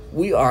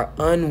 we are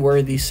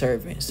unworthy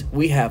servants.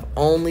 We have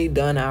only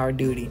done our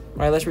duty. All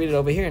right, let's read it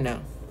over here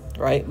now.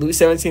 All right, Luke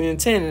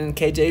 17:10 in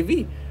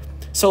KJV.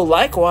 So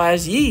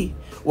likewise ye,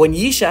 when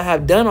ye shall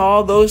have done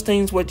all those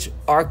things which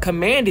are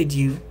commanded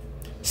you,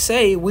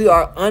 say, we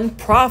are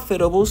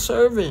unprofitable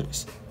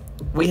servants.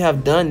 We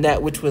have done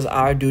that which was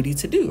our duty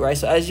to do, right?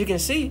 So as you can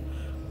see,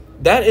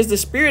 that is the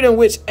spirit in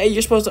which, hey,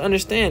 you're supposed to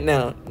understand.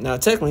 Now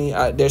technically,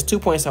 there's 2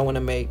 points I want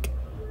to make.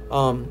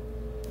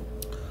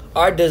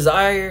 Our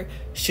desire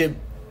should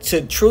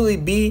truly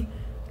be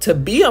to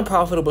be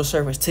unprofitable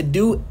servants, to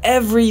do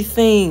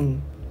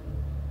everything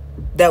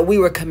that we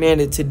were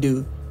commanded to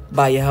do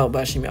by Yahweh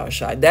Hashem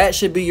Yahushai. That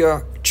should be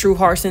your true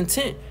heart's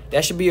intent.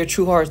 That should be your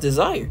true heart's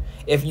desire.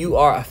 If you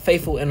are a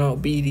faithful and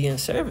obedient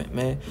servant,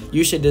 man,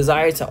 you should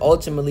desire to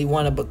ultimately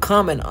want to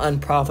become an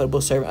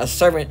unprofitable servant, a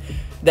servant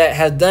that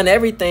has done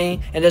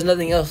everything and there's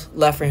nothing else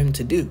left for him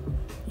to do.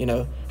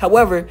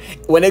 However,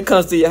 when it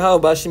comes to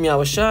Yahweh Hashem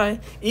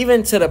Yahushai,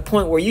 even to the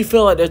point where you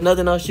feel like there's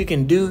nothing else you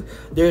can do,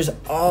 there's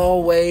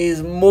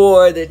always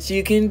more that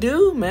you can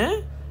do,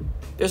 man.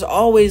 There's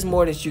always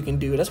more that you can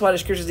do. That's why the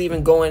scriptures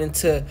even going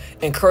into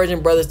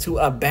encouraging brothers to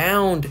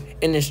abound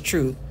in this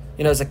truth.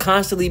 To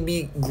constantly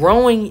be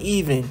growing,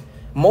 even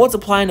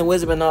multiplying the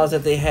wisdom and knowledge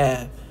that they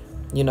have.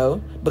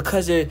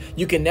 Because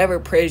you can never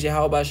praise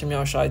Yahweh Hashem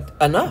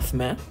Yahushai enough,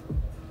 man.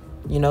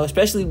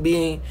 Especially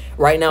being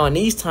right now in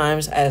these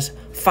times as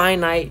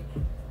finite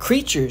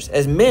creatures,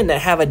 as men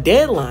that have a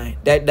deadline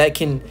that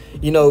can,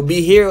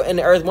 be here in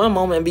the earth one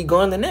moment and be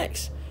gone the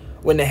next.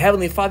 When the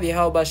Heavenly Father,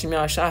 Yahweh Hashem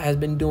Yahushai, has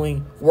been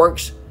doing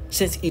works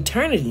since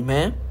eternity,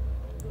 man.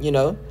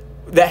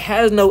 That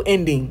has no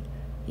ending,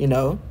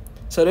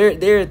 So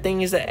there are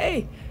things that,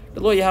 hey, the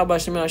Lord Yahweh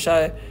Hashem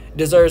Yahushai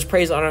deserves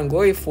praise, honor, and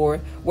glory for,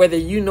 whether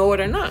you know it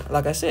or not.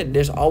 Like I said,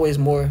 there's always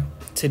more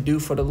to do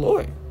for the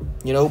Lord.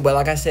 But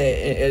like I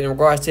said, in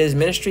regards to his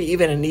ministry,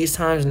 even in these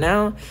times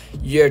now,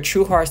 your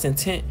true heart's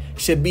intent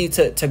should be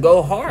to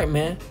go hard,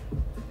 man.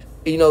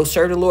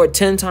 Serve the Lord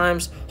 10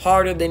 times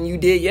harder than you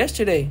did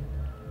yesterday,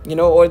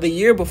 or the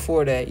year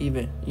before that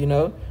even,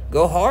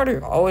 go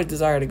harder. Always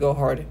desire to go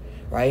harder,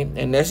 right?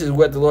 And this is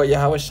what the Lord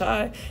Yahweh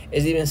Shai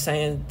is even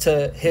saying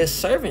to his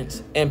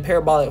servants in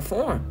parabolic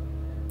form.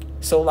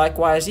 So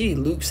likewise ye,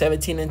 Luke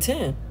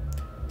 17:10.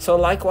 So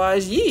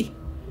likewise ye,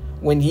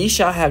 when ye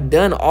shall have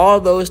done all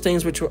those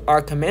things which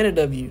are commanded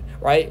of you,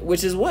 right?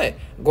 Which is what?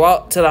 Go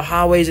out to the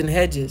highways and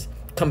hedges.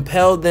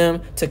 Compel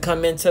them to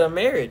come into the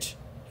marriage,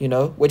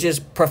 which is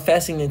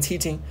professing and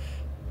teaching,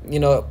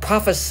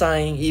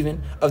 prophesying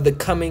even of the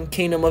coming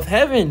kingdom of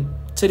heaven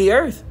to the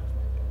earth.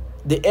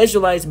 The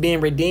Israelites being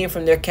redeemed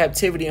from their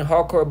captivity and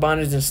hardcore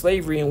bondage and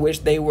slavery in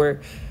which they were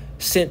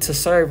sent to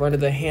serve under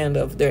the hand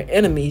of their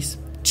enemies,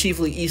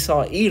 chiefly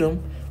Esau,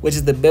 Edom, which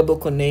is the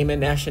biblical name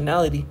and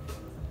nationality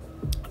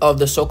of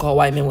the so-called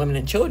white men, women,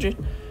 and children,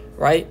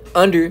 right?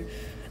 Under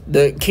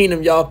the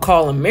kingdom y'all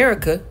call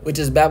America, which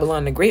is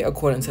Babylon the Great,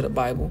 according to the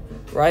Bible,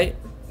 right?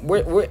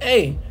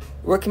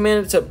 We're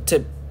commanded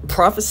to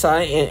prophesy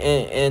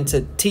and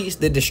to teach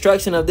the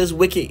destruction of this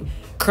wicked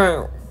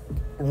current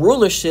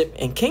rulership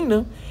and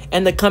kingdom,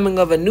 and the coming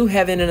of a new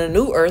heaven and a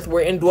new earth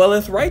wherein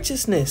dwelleth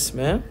righteousness,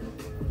 man.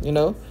 You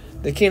know,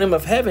 the kingdom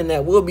of heaven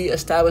that will be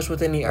established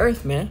within the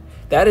earth, man.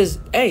 That is,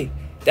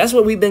 that's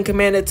what we've been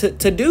commanded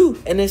to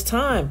do in this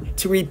time.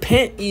 To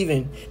repent,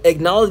 even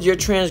acknowledge your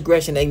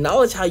transgression,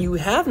 acknowledge how you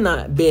have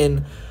not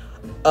been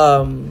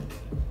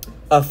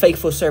a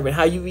faithful servant,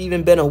 how you've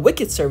even been a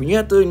wicked servant. You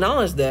have to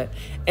acknowledge that,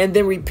 and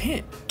then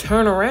repent,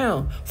 turn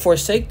around,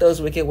 forsake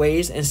those wicked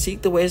ways, and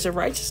seek the ways of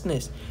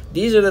righteousness.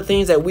 These are the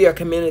things that we are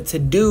commanded to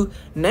do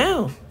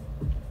now.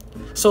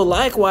 So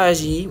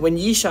likewise, ye, when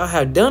ye shall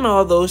have done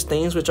all those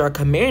things which are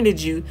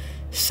commanded you,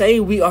 say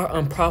we are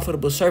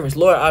unprofitable servants.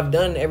 Lord, I've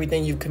done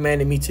everything you've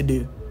commanded me to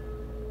do.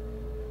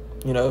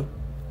 You know,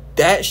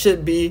 that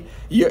should be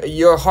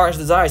your heart's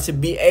desire, to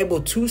be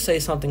able to say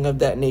something of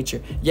that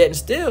nature. Yet and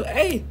still,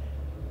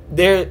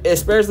 there,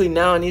 especially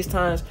now in these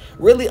times,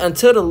 really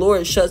until the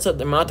Lord shuts up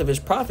the mouth of his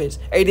prophets,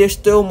 there's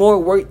still more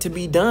work to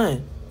be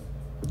done.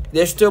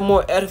 There's still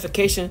more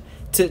edification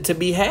to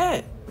be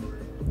had.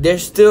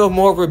 There's still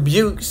more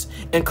rebukes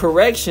and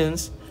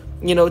corrections,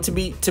 you know, to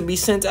be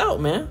sent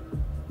out, man.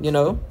 You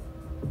know,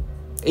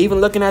 even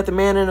looking at the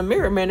man in the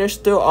mirror, man, there's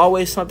still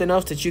always something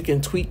else that you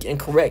can tweak and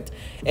correct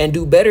and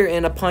do better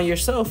in upon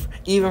yourself,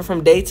 even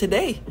from day to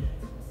day,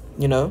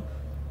 you know.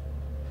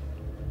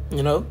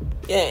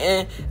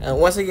 Yeah, and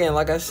once again,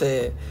 like I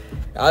said,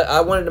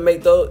 I wanted to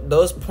make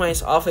those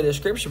points off of the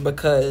scripture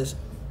because,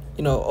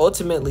 you know,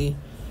 ultimately,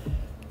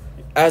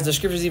 as the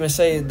scriptures even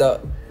say,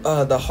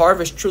 the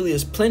harvest truly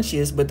is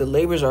plenteous, but the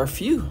labors are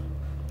few.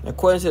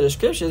 According to the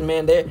scriptures,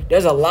 man,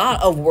 there's a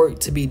lot of work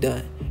to be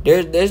done.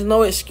 There's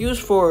no excuse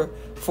for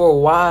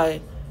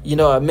why, you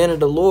know, a man of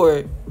the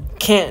Lord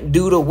can't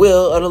do the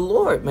will of the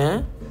Lord,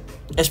 man.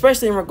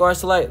 Especially in regards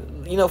to, like,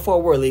 you know, for a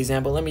worldly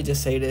example, let me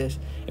just say this.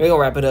 And we're going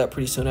to wrap it up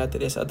pretty soon after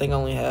this. I think I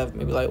only have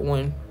maybe like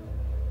one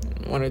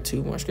or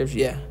two more scriptures.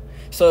 Yeah.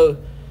 So,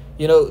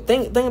 you know,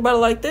 think about it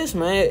like this,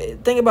 man.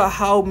 Think about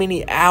how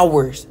many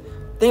hours.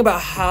 Think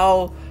about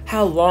how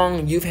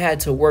long you've had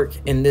to work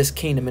in this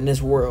kingdom, in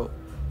this world.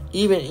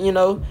 Even, you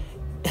know,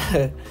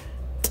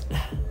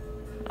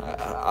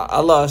 I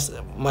lost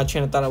my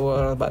train of thought of what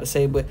I was about to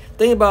say, but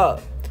think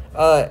about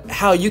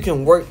how you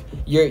can work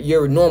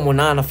your normal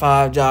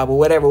 9-to-5 job or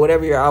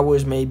whatever your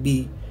hours may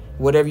be,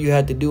 whatever you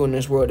had to do in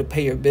this world to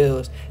pay your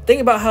bills.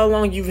 Think about how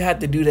long you've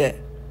had to do that.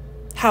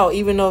 How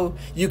even though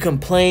you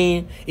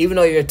complain, even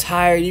though you're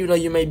tired, even though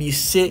you may be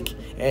sick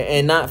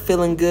and not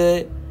feeling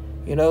good,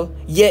 you know,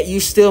 yet you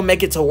still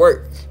make it to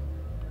work.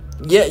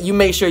 Yet you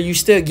make sure you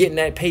still getting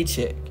that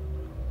paycheck.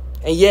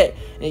 And yet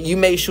you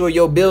make sure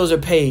your bills are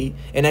paid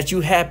and that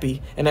you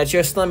happy and that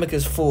your stomach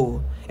is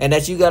full and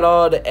that you got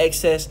all the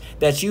excess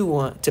that you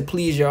want to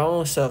please your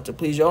own self, to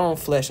please your own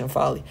flesh and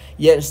folly.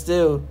 Yet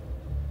still,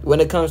 when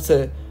it comes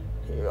to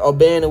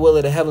obeying the will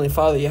of the Heavenly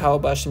Father,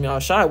 Yahweh B'Shem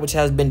Yahushua, which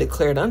has been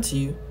declared unto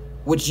you,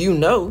 which you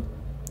know,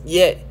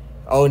 yet,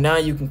 now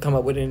you can come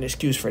up with an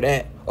excuse for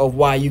that of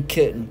why you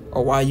couldn't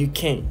or why you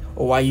can't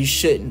or why you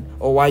shouldn't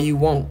or why you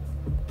won't,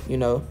 you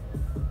know.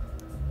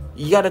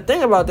 You got to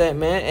think about that,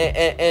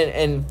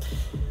 man,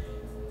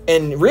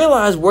 and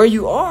realize where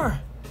you are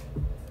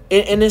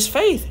in this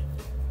faith.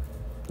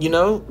 You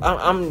know,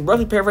 I'm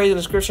roughly paraphrasing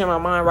the scripture in my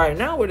mind right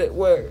now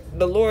where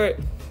the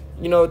Lord,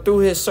 you know, through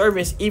his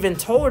servants even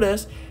told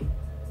us,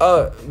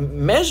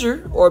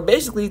 measure or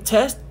basically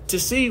test to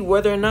see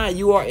whether or not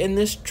you are in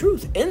this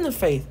truth, in the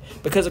faith.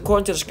 Because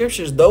according to the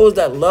scriptures, those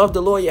that love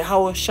the Lord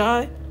Yahweh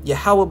B'Shem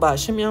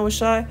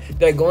Yahushai,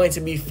 they're going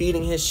to be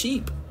feeding his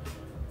sheep,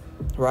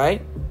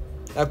 right?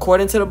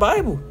 According to the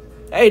Bible.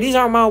 Hey, these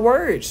aren't my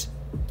words.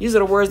 These are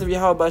the words of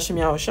Yahweh B'Shem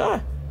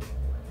Yahushai.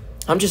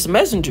 I'm just a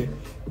messenger.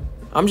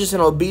 I'm just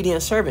an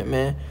obedient servant,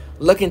 man.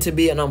 Looking to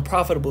be an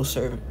unprofitable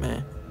servant,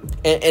 man.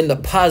 In the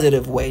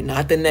positive way,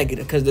 not the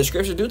negative. Because the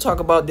scriptures do talk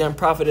about the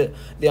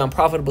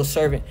unprofitable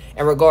servant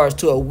in regards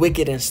to a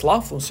wicked and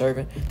slothful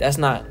servant. That's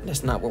not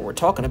what we're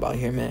talking about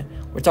here, man.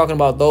 We're talking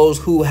about those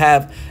who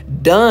have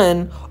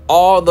done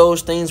all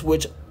those things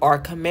which are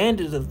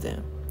commanded of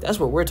them. That's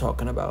what we're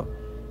talking about.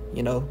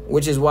 You know,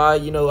 which is why,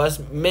 you know, us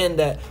men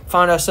that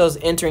find ourselves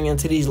entering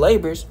into these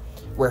labors,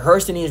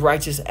 rehearsing these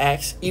righteous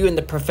acts, even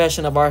the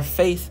profession of our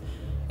faith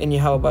in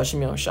Yahweh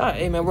B'Shem Yahushua.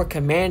 Hey, man, we're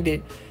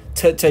commanded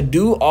to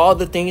do all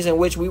the things in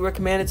which we were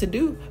commanded to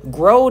do.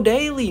 Grow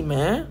daily,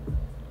 man.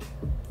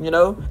 You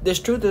know, this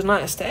truth is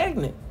not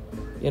stagnant,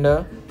 you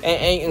know,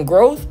 and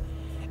growth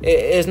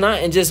is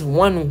not in just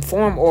one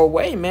form or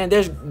way, man.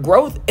 There's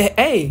growth.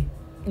 Hey,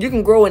 you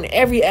can grow in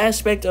every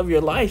aspect of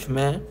your life,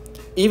 man.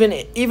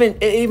 It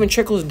even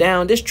trickles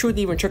down. This truth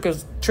even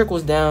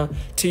trickles down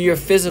to your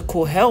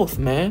physical health,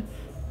 man.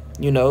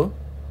 You know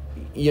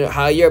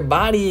how your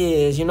body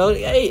is. You know,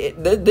 hey,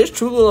 this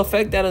truth will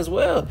affect that as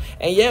well.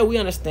 And yeah, we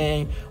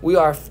understand we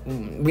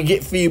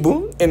get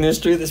feeble in this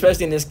truth,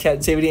 especially in this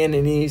captivity and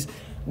in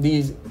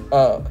these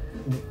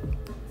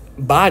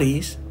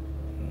bodies,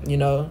 you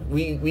know,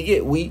 we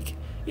get weak.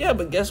 Yeah,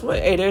 but guess what?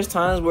 Hey, there's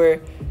times where,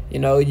 you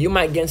know, you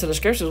might get into the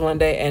scriptures one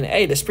day and,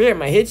 hey, the spirit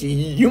might hit you.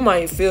 You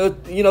might feel,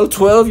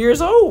 12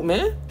 years old,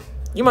 man.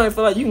 You might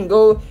feel like you can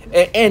go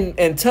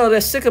and tell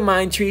that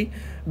sycamore tree,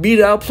 be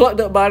thou plucked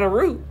up by the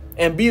root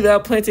and be thou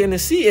planted in the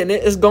sea, and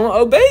it is going to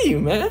obey you,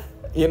 man.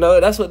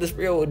 That's what the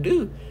spirit will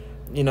do,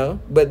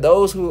 But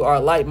those who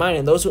are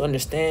like-minded, those who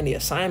understand the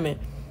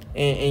assignment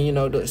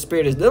and the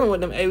spirit is dealing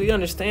with them, hey, we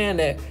understand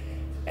that,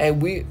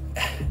 hey,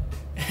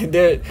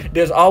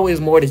 there's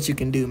always more that you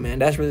can do, man.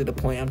 That's really the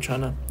point I'm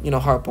trying to,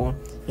 harp on,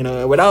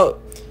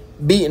 without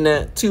beating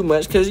that too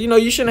much, because,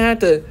 you shouldn't have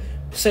to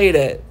say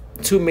that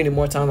too many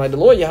more times. Like the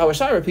Lord Yahweh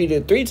Shai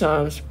repeated it 3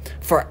 times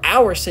for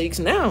our sakes.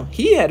 Now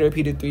he had to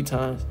repeat it 3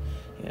 times,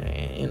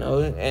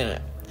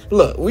 and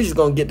look, we just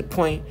gonna get the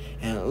point,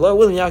 and Lord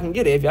willing, y'all can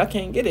get it. If y'all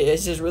can't get it,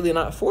 it's just really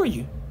not for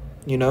you,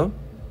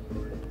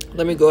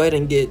 Let me go ahead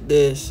and get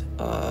this.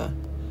 I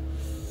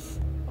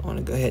want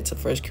to go ahead to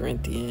 1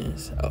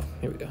 Corinthians. Oh,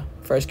 here we go.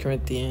 1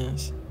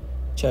 Corinthians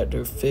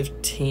chapter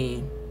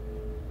 15.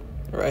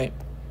 Right?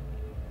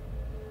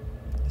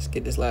 Let's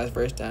get this last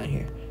verse down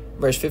here.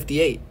 Verse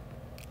 58.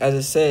 As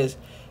it says,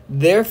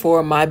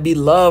 therefore, my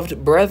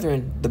beloved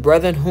brethren, the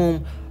brethren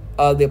whom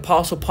the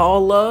Apostle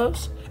Paul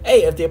loves.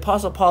 Hey, if the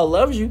Apostle Paul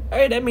loves you,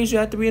 hey, that means you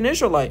have to be an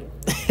Israelite.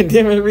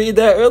 Didn't we read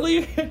that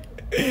earlier?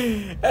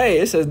 Hey,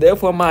 it says,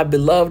 therefore, my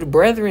beloved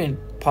brethren.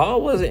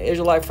 Paul was an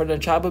Israelite from the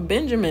tribe of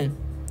Benjamin.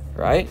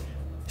 Right?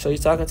 So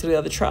he's talking to the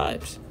other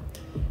tribes,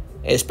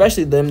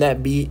 especially them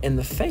that be in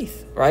the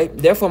faith. Right?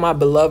 Therefore, my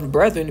beloved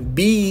brethren,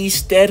 be ye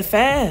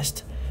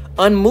steadfast,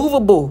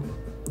 unmovable,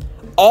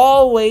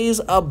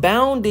 always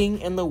abounding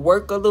in the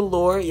work of the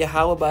Lord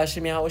Yahweh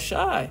B'Hashem Yahweh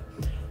Shai.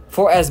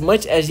 For as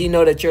much as ye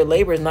know that your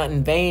labor is not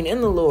in vain in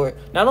the Lord.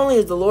 Not only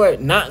is the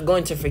Lord not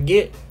going to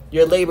forget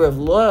your labor of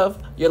love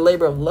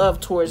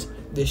towards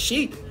the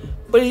sheep,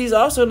 but he's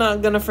also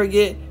not going to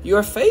forget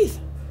your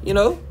faith.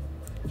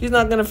 He's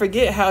not going to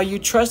forget how you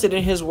trusted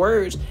in his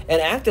words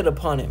and acted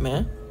upon it,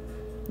 man.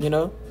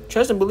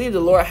 Trust and believe the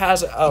Lord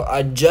has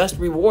a just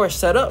reward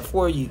set up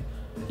for you.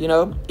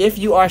 If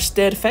you are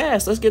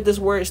steadfast. Let's get this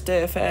word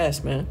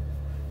steadfast, man.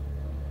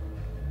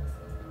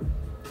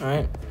 All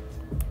right.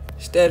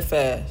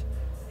 Steadfast.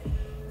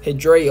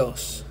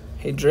 Hedreos.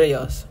 All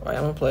right,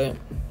 I'm going to play it.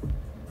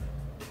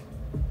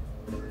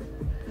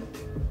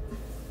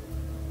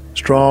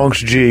 Strong's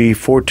G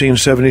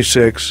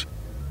 1476.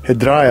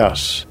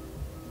 Hedraios.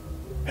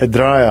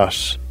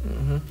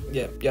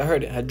 Yeah, y'all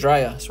heard it.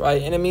 Hedraios,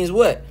 right? And it means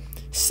what?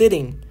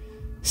 Sitting,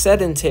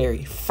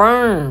 sedentary,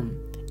 firm,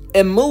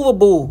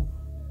 immovable,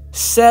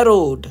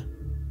 settled,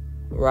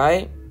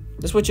 right?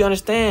 That's what you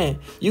understand.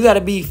 You got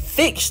to be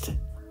fixed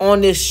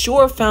on this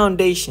sure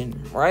foundation,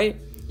 right?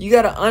 You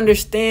got to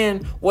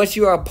understand what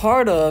you are a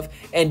part of,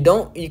 and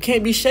you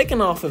can't be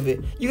shaken off of it.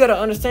 You got to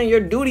understand your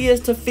duty is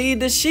to feed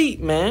the sheep,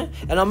 man.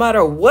 And no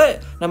matter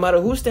what, no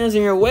matter who stands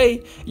in your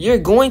way, you're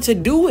going to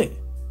do it,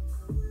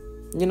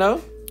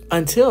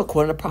 until,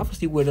 according to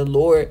prophecy, where the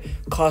Lord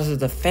causes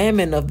the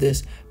famine of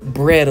this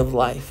bread of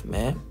life,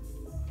 man,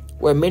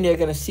 where many are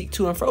going to seek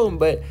to and fro,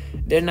 but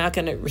they're not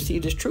going to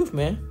receive this truth,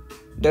 man.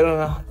 They're going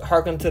to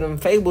hearken to them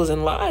fables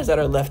and lies that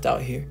are left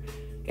out here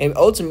and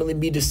ultimately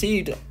be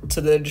deceived to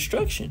their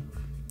destruction,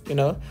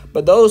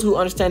 But those who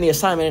understand the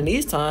assignment in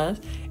these times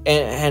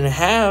and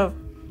have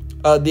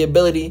the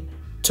ability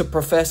to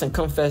profess and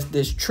confess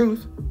this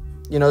truth,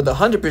 the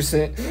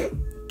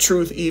 100%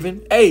 truth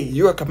even, hey,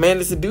 you are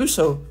commanded to do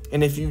so.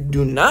 And if you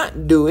do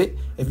not do it,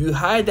 if you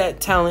hide that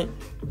talent,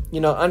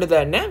 under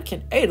that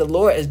napkin, hey, the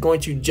Lord is going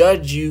to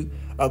judge you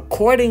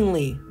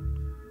accordingly,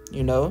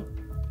 Yeah,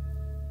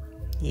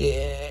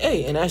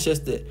 hey, and that's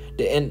just the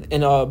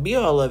end all be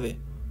all of it.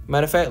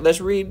 Matter of fact,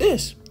 let's read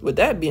this. With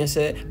that being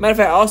said, matter of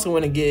fact, I also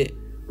want to get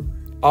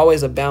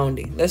always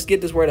abounding. Let's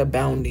get this word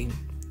abounding.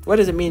 What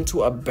does it mean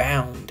to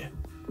abound?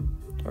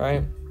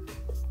 Right?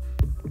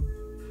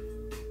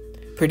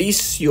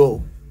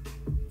 Perisio.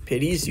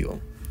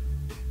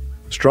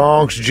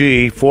 Strong's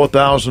G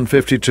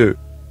 4052.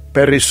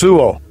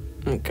 Perisuo.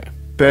 Okay.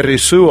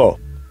 Perisuo.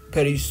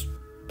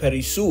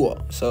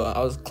 Perisuo. So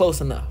I was close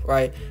enough,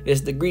 right?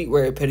 It's the Greek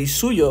word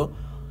perisuo,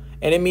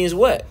 and it means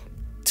what?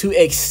 To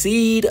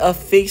exceed a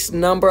fixed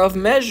number of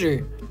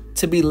measure,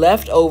 to be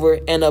left over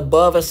and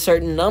above a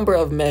certain number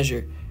of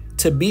measure,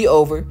 to be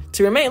over,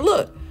 to remain.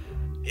 Look,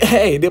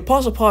 hey, the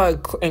Apostle Paul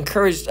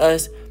encouraged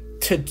us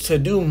to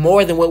do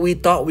more than what we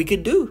thought we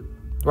could do,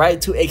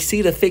 right? To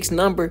exceed a fixed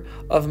number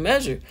of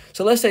measure.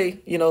 So let's say,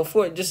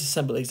 for just a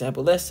simple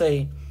example, let's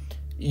say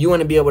you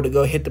want to be able to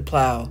go hit the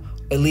plow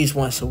at least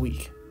once a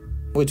week,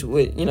 which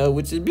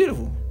is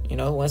beautiful.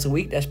 Once a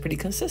week, that's pretty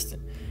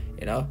consistent,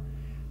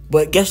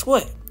 But guess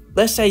what?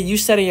 Let's say you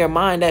set in your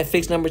mind that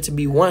fixed number to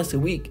be once a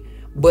week,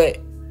 but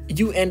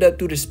you end up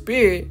through the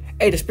Spirit.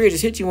 Hey, the Spirit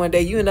just hit you one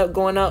day. You end up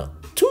going out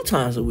 2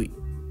 times a week,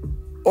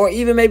 or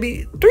even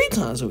maybe 3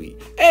 times a week.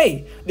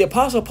 Hey, the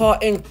Apostle Paul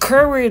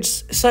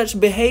encouraged such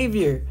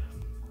behavior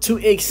to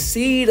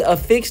exceed a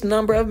fixed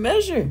number of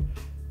measure,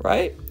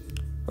 right?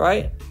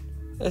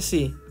 Let's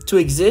see. To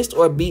exist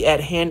or be at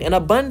hand in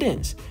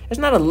abundance. It's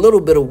not a little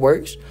bit of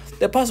works.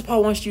 The Apostle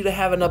Paul wants you to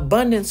have an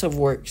abundance of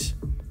works,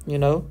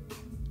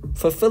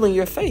 fulfilling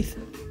your faith,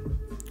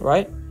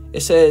 right?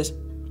 It says,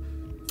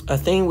 a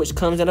thing which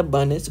comes in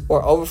abundance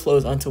or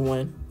overflows unto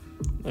one.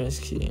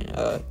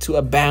 To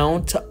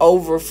abound, to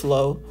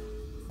overflow.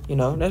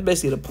 That's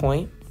basically the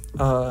point.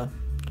 It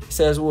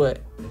says what?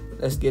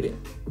 Let's get it.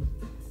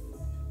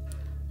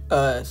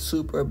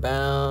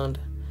 Superabound.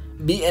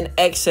 Be in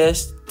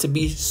excess, to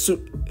be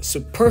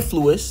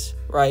superfluous,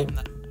 right?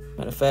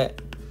 Matter of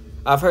fact,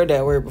 I've heard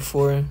that word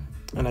before,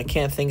 and I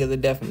can't think of the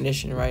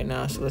definition right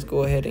now. So let's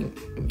go ahead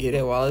and get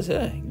it while it's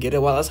get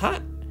it while it's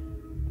hot.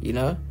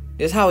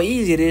 It's how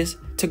easy it is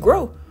to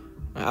grow.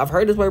 I've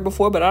heard this word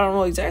before, but I don't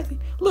know exactly.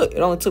 Look, it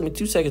only took me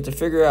 2 seconds to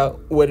figure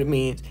out what it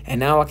means, and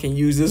now I can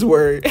use this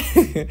word.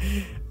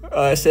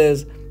 It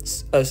says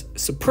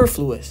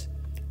superfluous,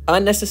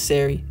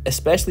 unnecessary,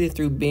 especially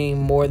through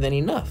being more than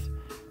enough,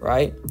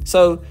 right?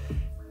 So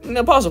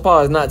the Apostle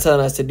Paul is not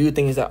telling us to do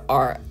things that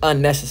are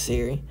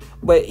unnecessary,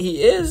 but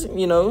he is,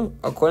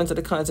 according to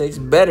the context,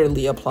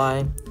 betterly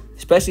applying,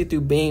 especially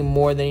through being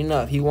more than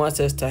enough. He wants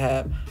us to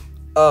have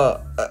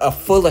a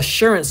full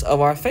assurance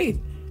of our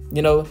faith.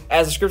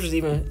 As the scriptures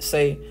even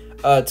say,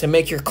 to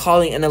make your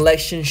calling and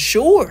election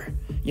sure.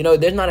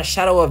 There's not a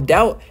shadow of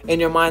doubt in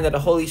your mind that the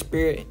Holy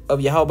Spirit of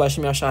Yahweh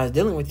Shem Yahshua is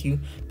dealing with you,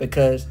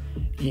 because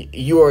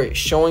you are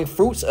showing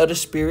fruits of the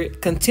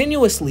Spirit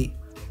continuously.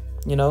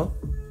 That's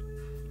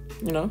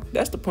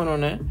the point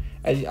on that.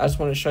 I just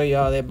want to show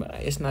y'all that, but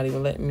it's not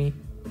even letting me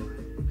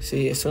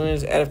see. As soon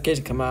as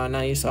edification come out,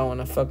 now you saw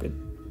want to fuck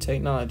with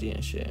technology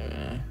and shit,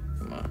 man.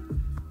 Come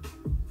on.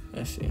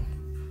 Let's see.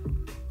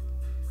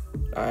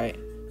 All right.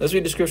 Let's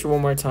read the scripture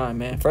one more time,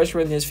 man. 1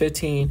 Corinthians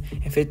 15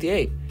 and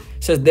 58.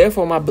 It says,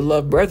 therefore, my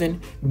beloved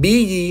brethren,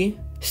 be ye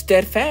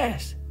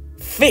steadfast,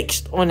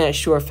 fixed on that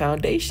sure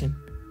foundation,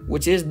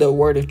 which is the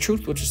word of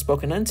truth, which is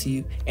spoken unto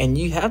you. And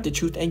you have the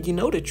truth, and you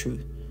know the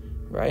truth,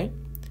 right?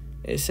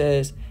 It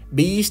says,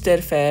 be ye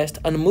steadfast,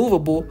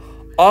 unmovable,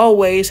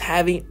 always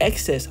having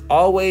excess,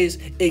 always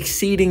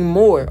exceeding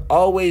more,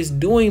 always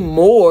doing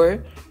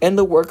more in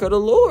the work of the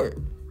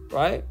Lord,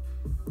 right?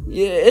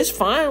 Yeah, it's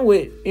fine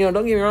with, don't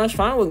get me wrong, it's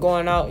fine with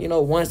going out,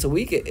 once a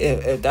week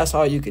if that's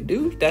all you could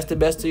do. That's the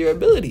best of your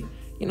ability,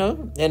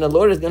 and the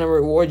Lord is going to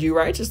reward you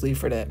righteously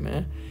for that,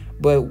 man.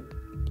 But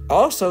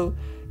also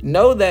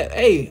know that,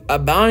 hey,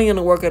 abounding in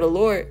the work of the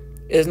Lord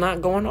is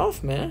not going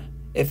off, man.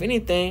 If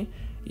anything,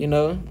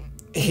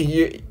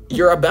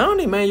 you're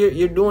abounding, man.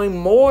 You're doing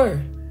more,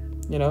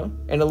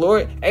 and the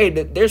Lord, hey,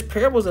 there's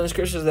parables in the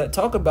scriptures that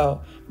talk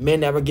about men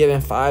that were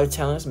given 5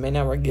 talents, men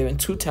that were given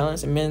 2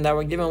 talents, and men that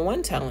were given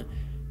 1 talent.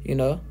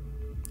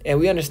 And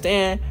we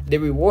understand the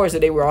rewards that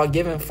they were all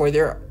given for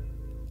their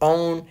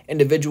own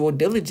individual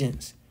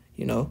diligence.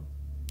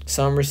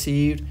 Some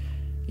received,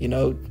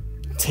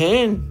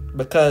 10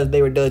 because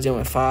they were diligent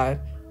with 5.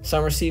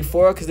 Some received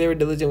 4 because they were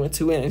diligent with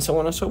 2, and so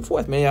on and so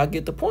forth. Man, y'all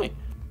get the point.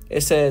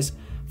 It says,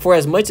 for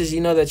as much as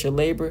you know that your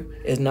labor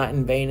is not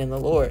in vain in the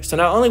Lord. So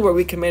not only were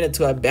we commanded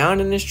to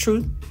abound in this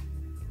truth,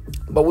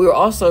 but we were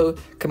also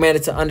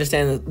commanded to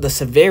understand the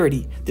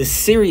severity, the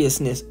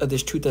seriousness of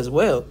this truth as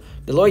well.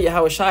 The Lord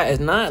Yahweh Shai is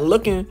not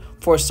looking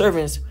for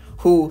servants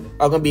who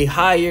are going to be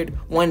hired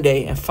one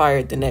day and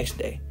fired the next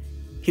day.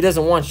 He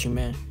doesn't want you,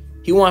 man.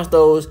 He wants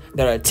those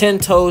that are 10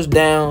 toes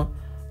down,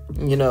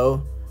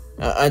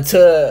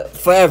 until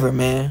forever,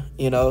 man.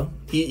 He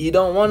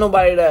don't want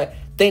nobody that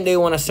think they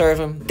want to serve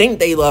him, think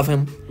they love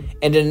him,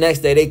 and then the next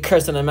day they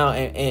cursing him out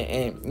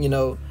and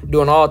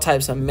doing all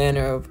types of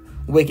manner of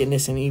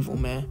wickedness and evil,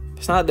 man.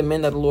 It's not the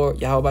men that the Lord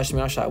Yahweh Shem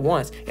Yahshua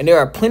wants. And there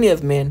are plenty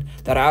of men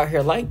that are out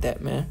here like that,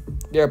 man.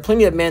 There are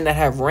plenty of men that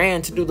have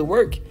ran to do the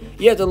work,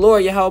 yet the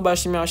Lord Yahweh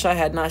Shem Yahshua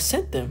had not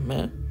sent them,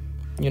 man.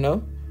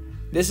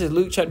 This is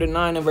Luke chapter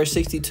 9 and verse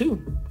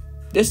 62.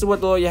 This is what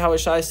the Lord Yahweh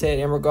Shai said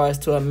in regards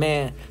to a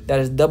man that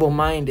is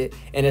double-minded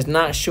and is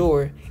not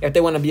sure if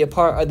they want to be a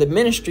part of the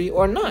ministry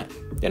or not.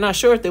 They're not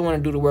sure if they want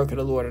to do the work of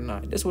the Lord or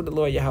not. This is what the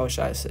Lord Yahweh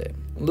Shai said.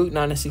 Luke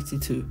 9 and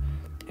 62.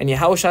 And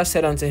Yahweh Shai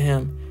said unto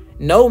him,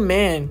 no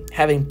man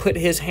having put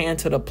his hand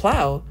to the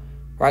plow,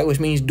 right,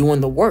 which means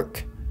doing the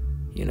work,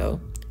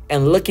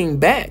 and looking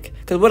back.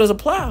 Because what is a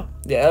plow?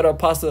 The elder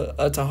apostle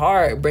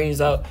Tahar brings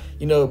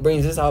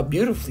this out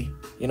beautifully.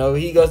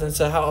 He goes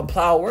into how a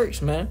plow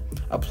works, man.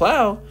 A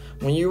plow,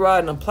 when you're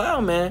riding a plow,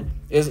 man,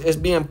 is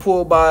being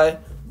pulled by,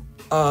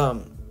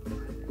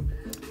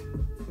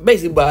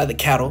 basically by the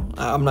cattle.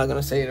 I'm not going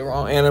to say the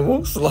wrong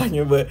animals, but,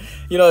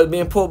 it's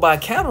being pulled by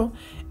cattle.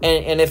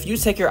 And if you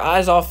take your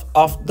eyes off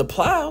the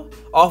plow,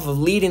 off of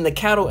leading the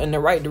cattle in the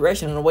right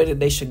direction in the way that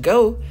they should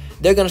go,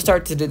 they're gonna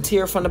start to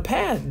deter from the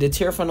path,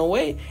 deter from the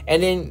way,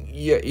 and then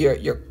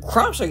your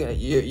crops are gonna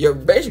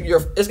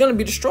it's gonna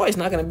be destroyed. It's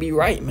not gonna be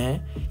right,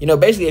 man.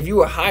 Basically, if you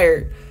were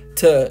hired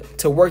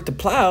to work the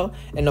plow,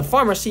 and the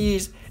farmer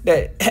sees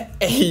that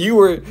you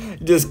were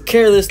just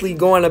carelessly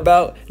going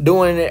about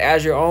doing it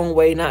as your own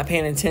way, not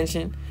paying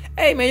attention,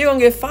 hey man, you're gonna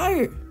get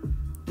fired.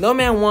 No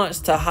man wants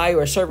to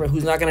hire a servant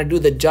who's not going to do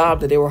the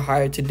job that they were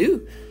hired to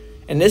do.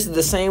 And this is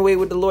the same way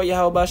with the Lord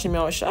Yahweh Bashem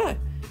Yahushai.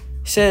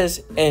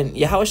 Says, and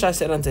Yahushua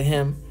said unto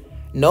him,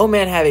 no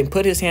man having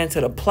put his hand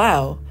to the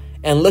plow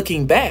and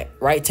looking back,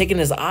 right, taking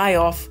his eye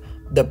off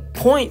the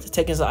point,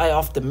 taking his eye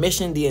off the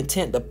mission, the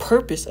intent, the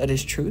purpose of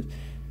this truth.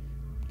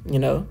 You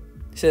know,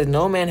 it says,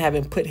 no man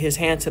having put his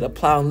hand to the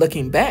plow and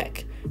looking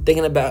back,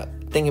 thinking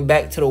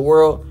back to the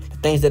world, the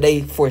things that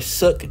they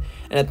forsook and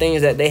the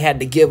things that they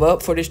had to give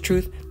up for this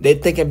truth. They're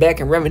thinking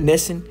back and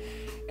reminiscing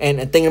and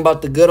thinking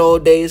about the good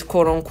old days,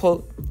 quote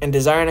unquote, and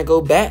desiring to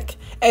go back.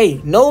 Hey,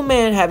 no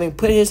man having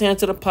put his hand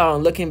to the plow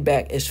and looking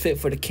back is fit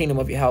for the kingdom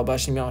of Yahweh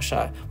Bashem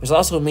Yahushai. Which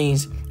also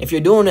means if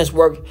you're doing this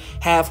work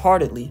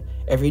half-heartedly,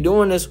 if you're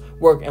doing this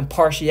work in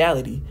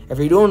partiality, if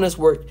you're doing this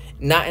work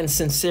not in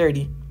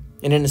sincerity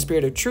and in the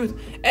spirit of truth,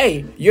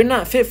 hey, you're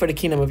not fit for the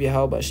kingdom of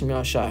Yahweh Bashem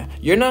Yahushai.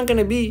 You're not going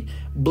to be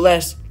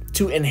blessed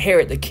to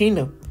inherit the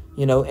kingdom,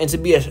 you know, and to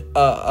be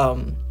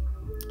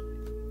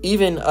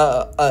even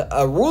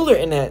a ruler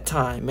in that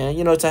time, man.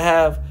 You know, to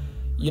have,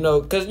 you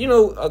know, because, you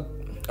know,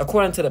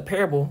 according to the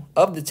parable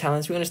of the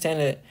talents, we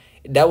understand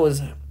that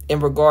was in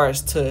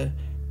regards to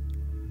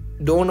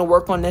doing the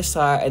work on this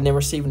side and then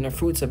receiving the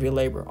fruits of your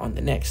labor on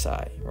the next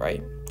side,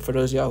 right? For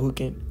those of y'all who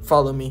can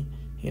follow me,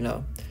 you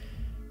know.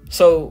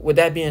 So with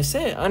that being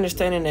said,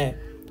 understanding that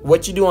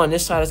what you do on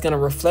this side is going to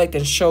reflect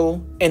and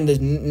show in the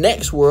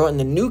next world, in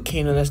the new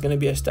kingdom that's going to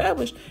be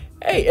established.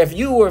 Hey, if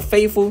you were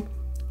faithful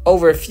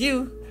over a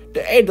few,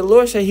 the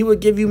Lord said he would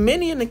give you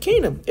many in the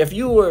kingdom. If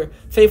you were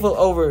faithful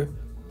over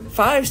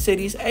 5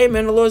 cities, hey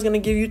man, the Lord's gonna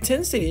give you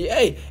 10 cities.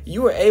 Hey,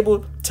 you were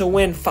able to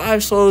win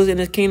 5 souls in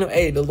his kingdom.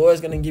 Hey, the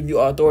Lord's gonna give you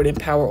authority and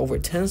power over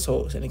 10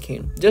 souls in the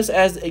kingdom. Just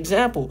as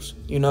examples,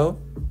 you know.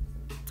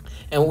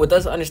 And with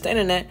us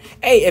understanding that,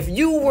 hey, if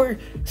you were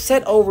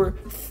set over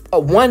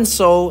 1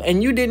 soul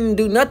and you didn't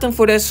do nothing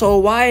for that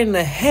soul, why in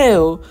the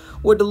hell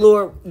would the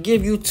Lord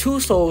give you 2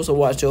 souls to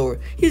watch over?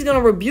 He's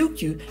gonna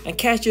rebuke you and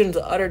cast you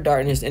into utter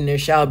darkness, and there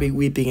shall be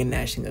weeping and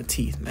gnashing of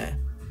teeth, man.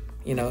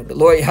 You know, the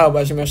Lord Yahweh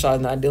Bashem Yahushua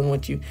is not dealing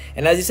with you.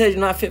 And as he said, you're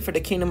not fit for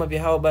the kingdom of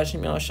Yahweh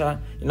Bashem Yahushua.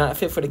 You're not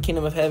fit for the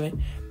kingdom of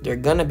heaven. They're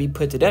going to be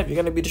put to death. You're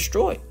going to be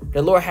destroyed.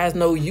 The Lord has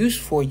no use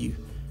for you,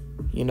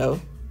 you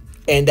know.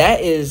 And that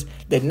is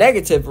the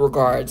negative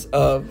regards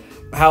of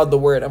how the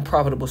word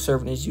unprofitable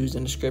servant is used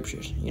in the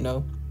scriptures, you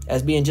know,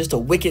 as being just a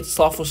wicked,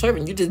 slothful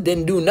servant. You just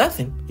didn't do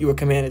nothing you were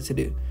commanded to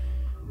do.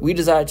 We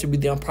desire to be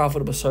the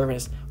unprofitable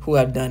servants who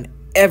have done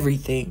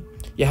everything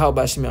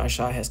Yahweh Bashem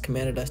Yahushua has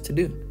commanded us to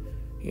do.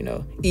 You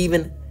know,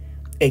 even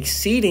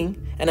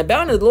exceeding and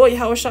abounding. The Lord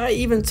Yahushua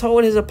even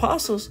told his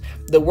apostles,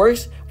 the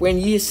works when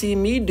ye see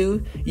me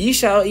do, ye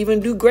shall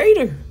even do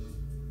greater.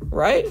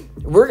 Right?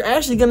 We're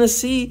actually going to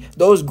see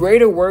those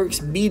greater works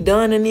be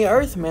done in the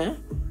earth, man.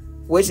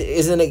 Which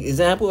is an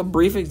example, a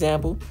brief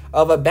example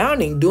of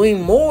abounding,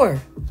 doing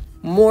more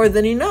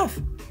than enough.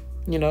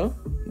 You know,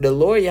 the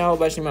Lord Yahweh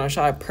Bashem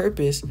Yahushua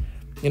purpose,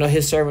 you know,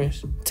 his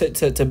servants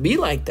to be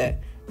like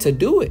that, to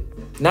do it.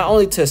 Not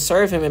only to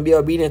serve him and be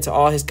obedient to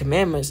all his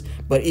commandments,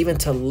 but even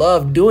to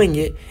love doing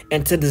it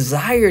and to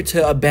desire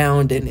to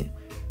abound in it.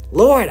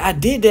 Lord, I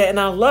did that and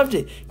I loved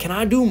it. Can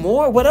I do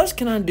more? What else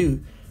can I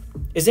do?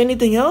 Is there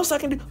anything else I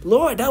can do?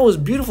 Lord, that was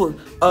beautiful.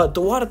 The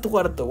water,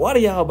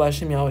 Yahweh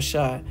Bashem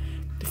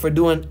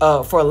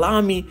Yahushua, for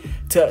allowing me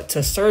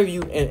to serve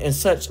you in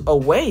such a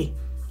way,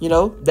 you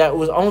know, that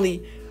was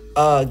only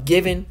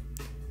given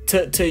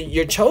to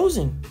your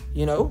chosen,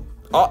 you know.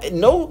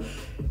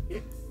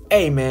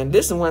 Hey, man,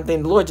 this is one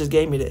thing. The Lord just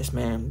gave me this,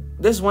 man.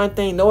 This is one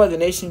thing no other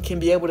nation can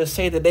be able to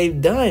say that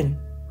they've done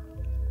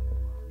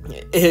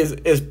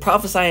is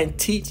prophesy and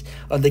teach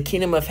of the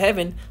kingdom of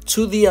heaven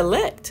to the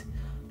elect,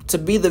 to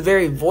be the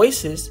very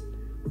voices,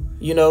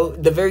 you know,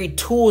 the very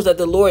tools that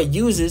the Lord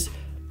uses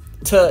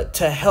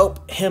to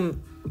help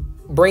him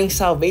bring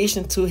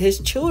salvation to his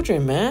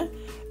children, man.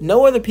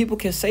 No other people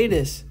can say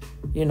this,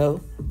 you know,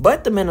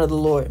 but the men of the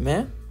Lord,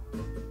 man.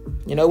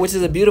 You know, which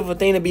is a beautiful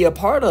thing to be a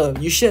part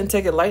of. You shouldn't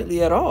take it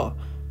lightly at all.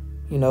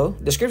 You know,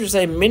 the scriptures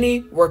say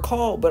many were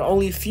called, but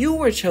only few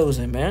were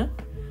chosen, man.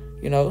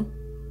 You know,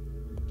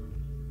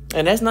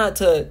 and that's not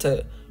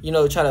to you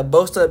know, try to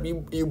boast up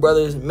you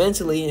brothers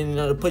mentally and, you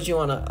know, to put you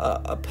on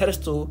a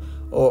pedestal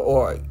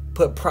or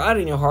put pride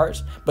in your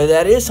hearts. But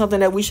that is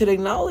something that we should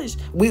acknowledge.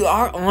 We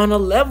are on a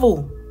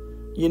level.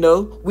 You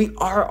know, we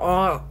are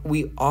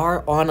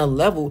on a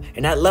level,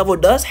 and that level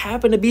does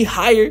happen to be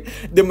higher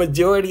than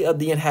majority of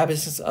the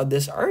inhabitants of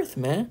this earth,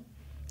 man.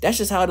 That's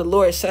just how the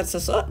Lord sets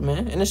us up,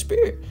 man, in the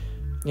spirit.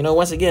 You know,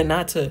 once again,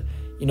 not to,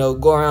 you know,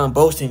 go around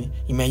boasting,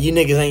 man, you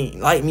niggas ain't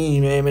like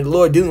me, man. The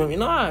Lord doing with me.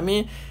 No, I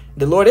mean,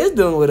 the Lord is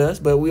doing with us,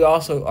 but we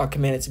also are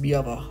commanded to be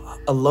of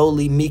a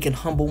lowly, meek, and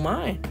humble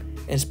mind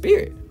and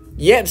spirit.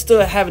 Yet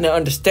still having an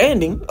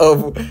understanding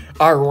of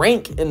our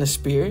rank in the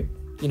spirit.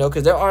 You know,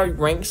 because there are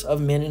ranks of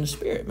men in the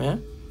spirit,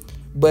 man.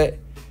 But,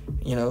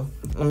 you know,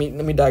 let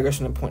me digress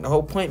from the point. The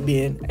whole point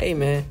being, hey,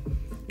 man,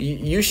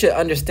 you should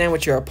understand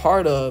what you're a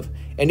part of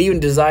and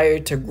even desire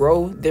to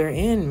grow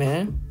therein,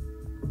 man.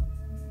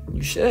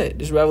 You should.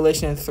 This is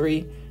Revelation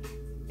 3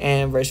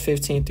 and verse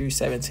 15 through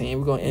 17.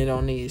 We're going to end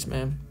on these,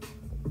 man.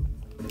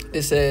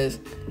 It says,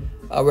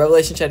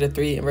 Revelation chapter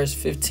 3 and verse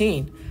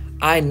 15,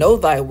 I know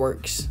thy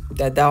works,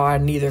 that thou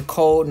art neither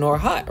cold nor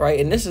hot, right?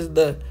 And this is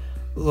the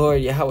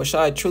Lord Yahweh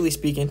Shai truly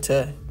speaking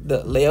to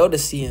the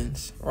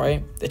Laodiceans,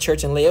 right? The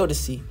church in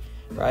Laodicea,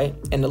 right?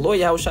 And the Lord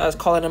Yahweh Shai is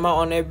calling them out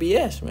on their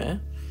BS,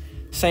 man.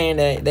 Saying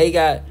that they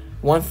got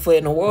one foot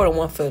in the world and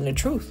one foot in the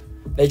truth.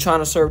 They trying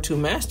to serve two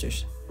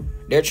masters.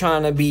 They're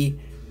trying to be,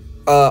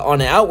 on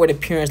the outward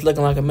appearance,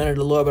 looking like a men of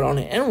the Lord, but on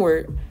the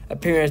inward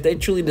appearance, they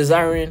truly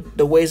desiring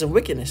the ways of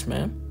wickedness,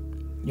 man.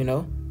 You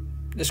know,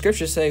 the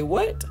scriptures say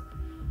what?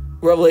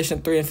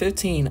 Revelation 3 and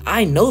 15,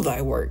 I know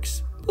thy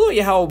works. Lord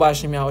Yahweh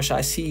Bashem Yahweh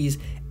Shai sees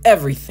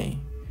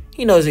everything.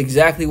 He knows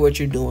exactly what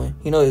you're doing.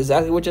 He knows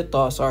exactly what your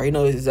thoughts are. He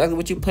knows exactly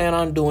what you plan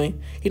on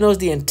doing. He knows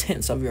the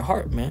intents of your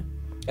heart, man.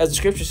 As the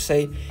scriptures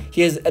say,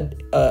 he is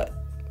the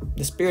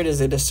Spirit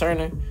is a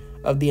discerner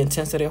of the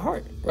intents of their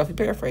heart. Roughly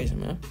paraphrasing,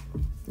 man.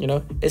 You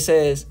know, it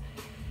says,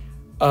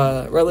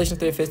 Revelation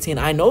 3:15,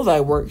 I know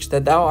thy works,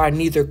 that thou art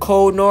neither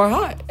cold nor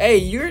hot. Hey,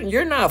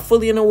 you're not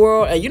fully in the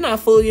world, and you're not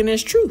fully in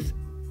this truth.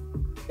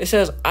 It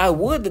says, I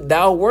would that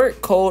thou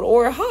wert cold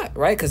or hot,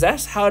 right? Because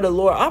that's how the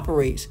Lord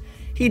operates.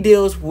 He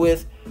deals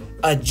with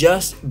a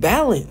just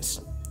balance.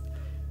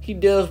 He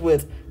deals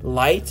with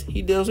light.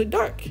 He deals with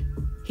dark.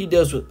 He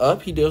deals with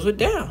up. He deals with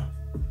down.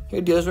 He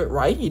deals with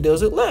right. He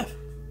deals with left.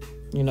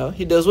 You know,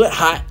 he deals with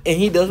hot and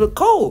he deals with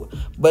cold.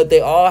 But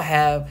they all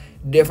have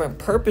different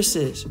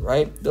purposes,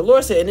 right? The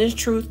Lord said in his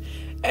truth,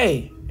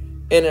 hey,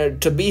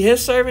 and to be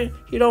his servant,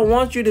 he don't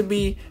want you to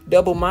be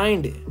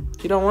double-minded.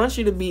 He don't want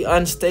you to be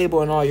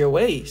unstable in all your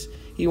ways.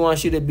 He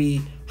wants you to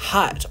be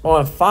hot,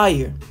 on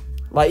fire.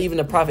 Like even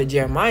the prophet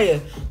Jeremiah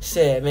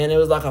said, man, it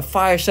was like a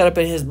fire shut up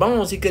in his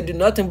bones. He could do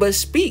nothing but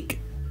speak,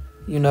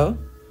 you know.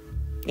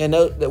 And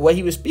what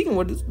he was speaking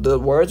was the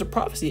words of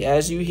prophecy,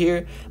 as you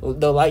hear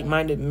the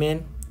like-minded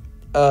men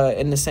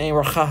in the same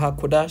Rachaha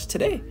Kodash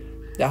today.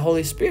 That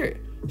Holy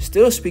Spirit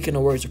still speaking the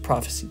words of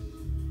prophecy.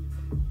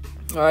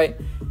 All right.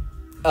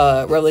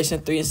 Revelation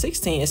 3 and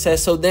 16, it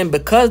says, so then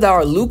because thou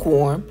art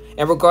lukewarm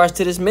in regards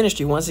to this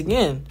ministry, once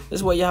again, this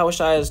is what Yahweh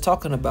Shai is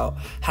talking about,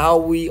 how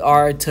we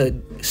are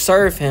to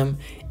serve him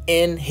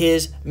in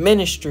his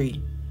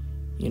ministry.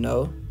 You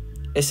know,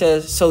 it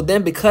says, so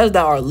then because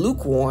thou art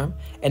lukewarm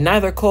and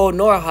neither cold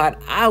nor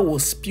hot, I will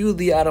spew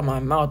thee out of my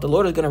mouth. The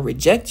Lord is going to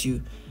reject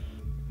you.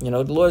 You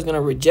know, the Lord is going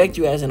to reject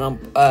you as an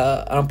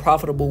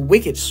unprofitable,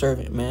 wicked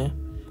servant, man.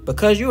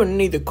 Because you are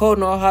neither cold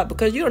nor hot,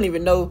 because you don't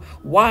even know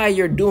why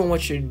you're doing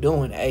what you're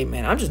doing. Hey,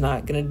 man, I'm just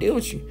not going to deal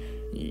with you.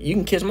 You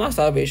can kiss my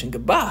salvation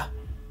goodbye.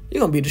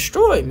 You're going to be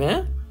destroyed,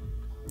 man.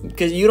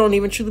 Because you don't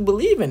even truly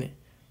believe in it.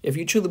 If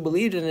you truly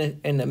believed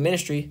in the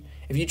ministry,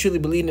 if you truly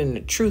believed in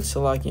the truth,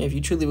 Salakia, if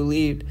you truly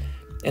believed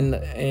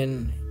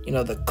in you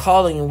know, the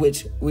calling in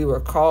which we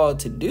were called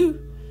to do,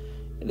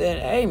 then,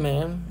 hey,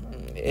 man,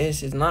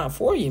 it's not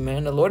for you,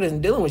 man. The Lord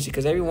isn't dealing with you,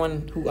 because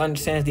everyone who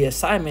understands the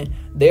assignment,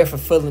 they're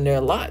fulfilling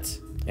their lots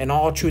in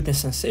all truth and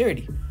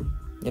sincerity.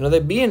 You know,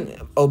 they're being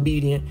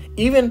obedient,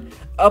 even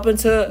up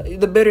until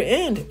the bitter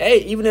end. Hey,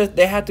 even if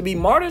they have to be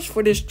martyrs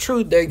for this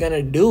truth, they're going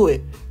to do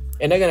it.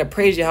 And they're going to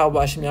praise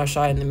Yahweh Shem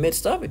Yahshai in the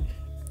midst of it.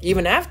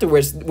 Even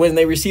afterwards, when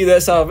they receive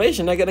that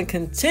salvation, they're going to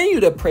continue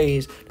to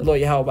praise the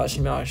Lord Yahweh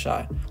Shem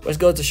Yahshai. Which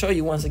goes to show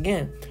you once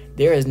again,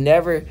 there is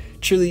never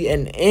truly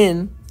an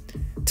end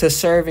to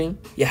serving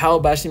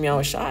Yahweh Bashem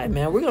Yahshai,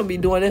 man. We're going to be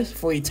doing this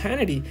for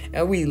eternity,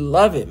 and we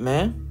love it,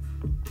 man.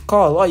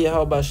 Call Allah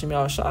Yahweh Bashem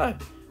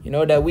Yahshai. You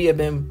know, that we have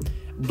been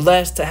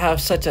blessed to have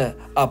such a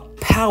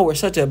power,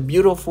 such a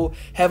beautiful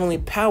heavenly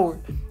power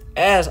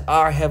as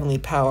our heavenly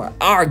power,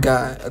 our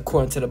God,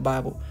 according to the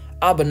Bible.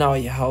 Abba Yahweh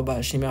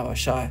Bashem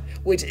Yahshai,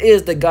 which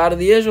is the God of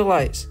the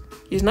Israelites.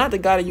 He's not the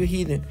God of you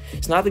heathen.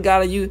 It's not the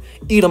God of you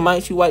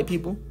Edomites, you white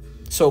people,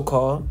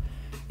 so-called.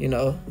 You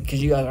know,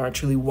 because you guys aren't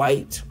truly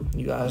white.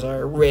 You guys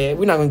are red.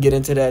 We're not going to get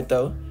into that,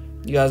 though.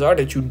 You guys are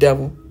the true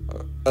devil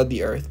of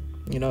the earth.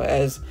 You know,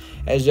 as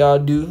y'all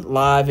do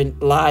lie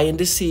and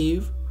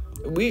deceive.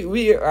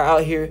 We are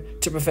out here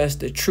to profess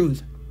the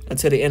truth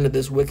until the end of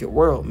this wicked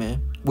world,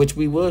 man. Which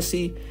we will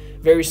see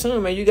very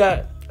soon, man. You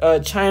got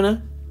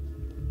China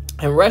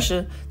and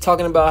Russia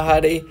talking about how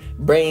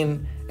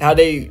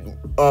they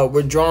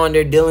withdrawing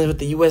their dealings with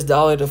the U.S.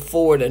 dollar to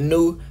forward a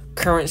new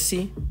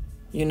currency,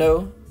 you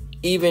know,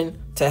 even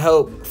to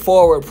help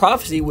forward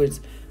prophecy, which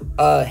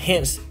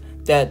hints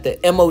that the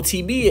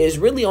MOTB is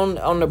really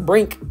on the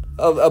brink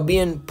of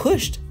being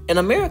pushed in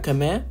America,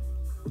 man.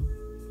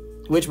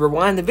 Which,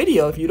 rewind the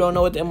video if you don't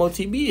know what the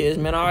MOTB is,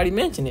 man. I already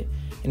mentioned it.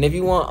 And if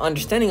you want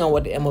understanding on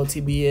what the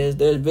MOTB is,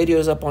 there's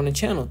videos up on the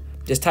channel.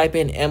 Just type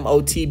in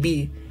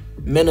MOTB,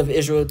 Men of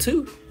Israel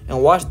 2,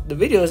 and watch the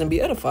videos and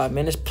be edified,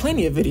 man. There's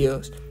plenty of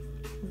videos,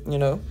 you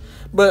know.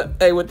 But,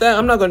 hey, with that,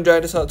 I'm not going to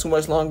drag this out too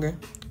much longer.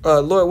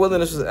 Lord willing,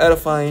 this was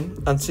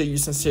edifying until you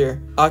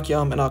sincere.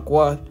 Akyam and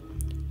Akwad,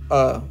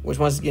 which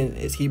once again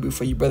is Hebrew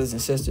for you brothers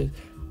and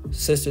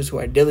sisters who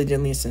are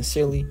diligently and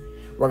sincerely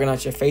working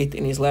out your faith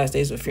in these last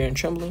days with fear and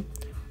trembling.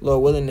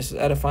 Lord willing, this is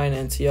edifying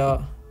until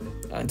y'all.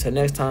 Until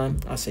next time,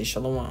 I say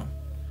shalom.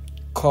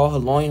 Call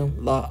Haloyim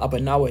La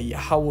Abanawa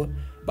Yahweh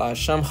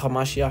Ba'Hashem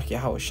Hamashiach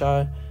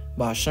Yahushai,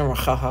 Ba'Hashem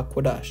Rachaha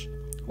Kodash,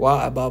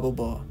 Wa Ababa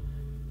Ba,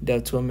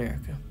 Dev to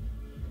America.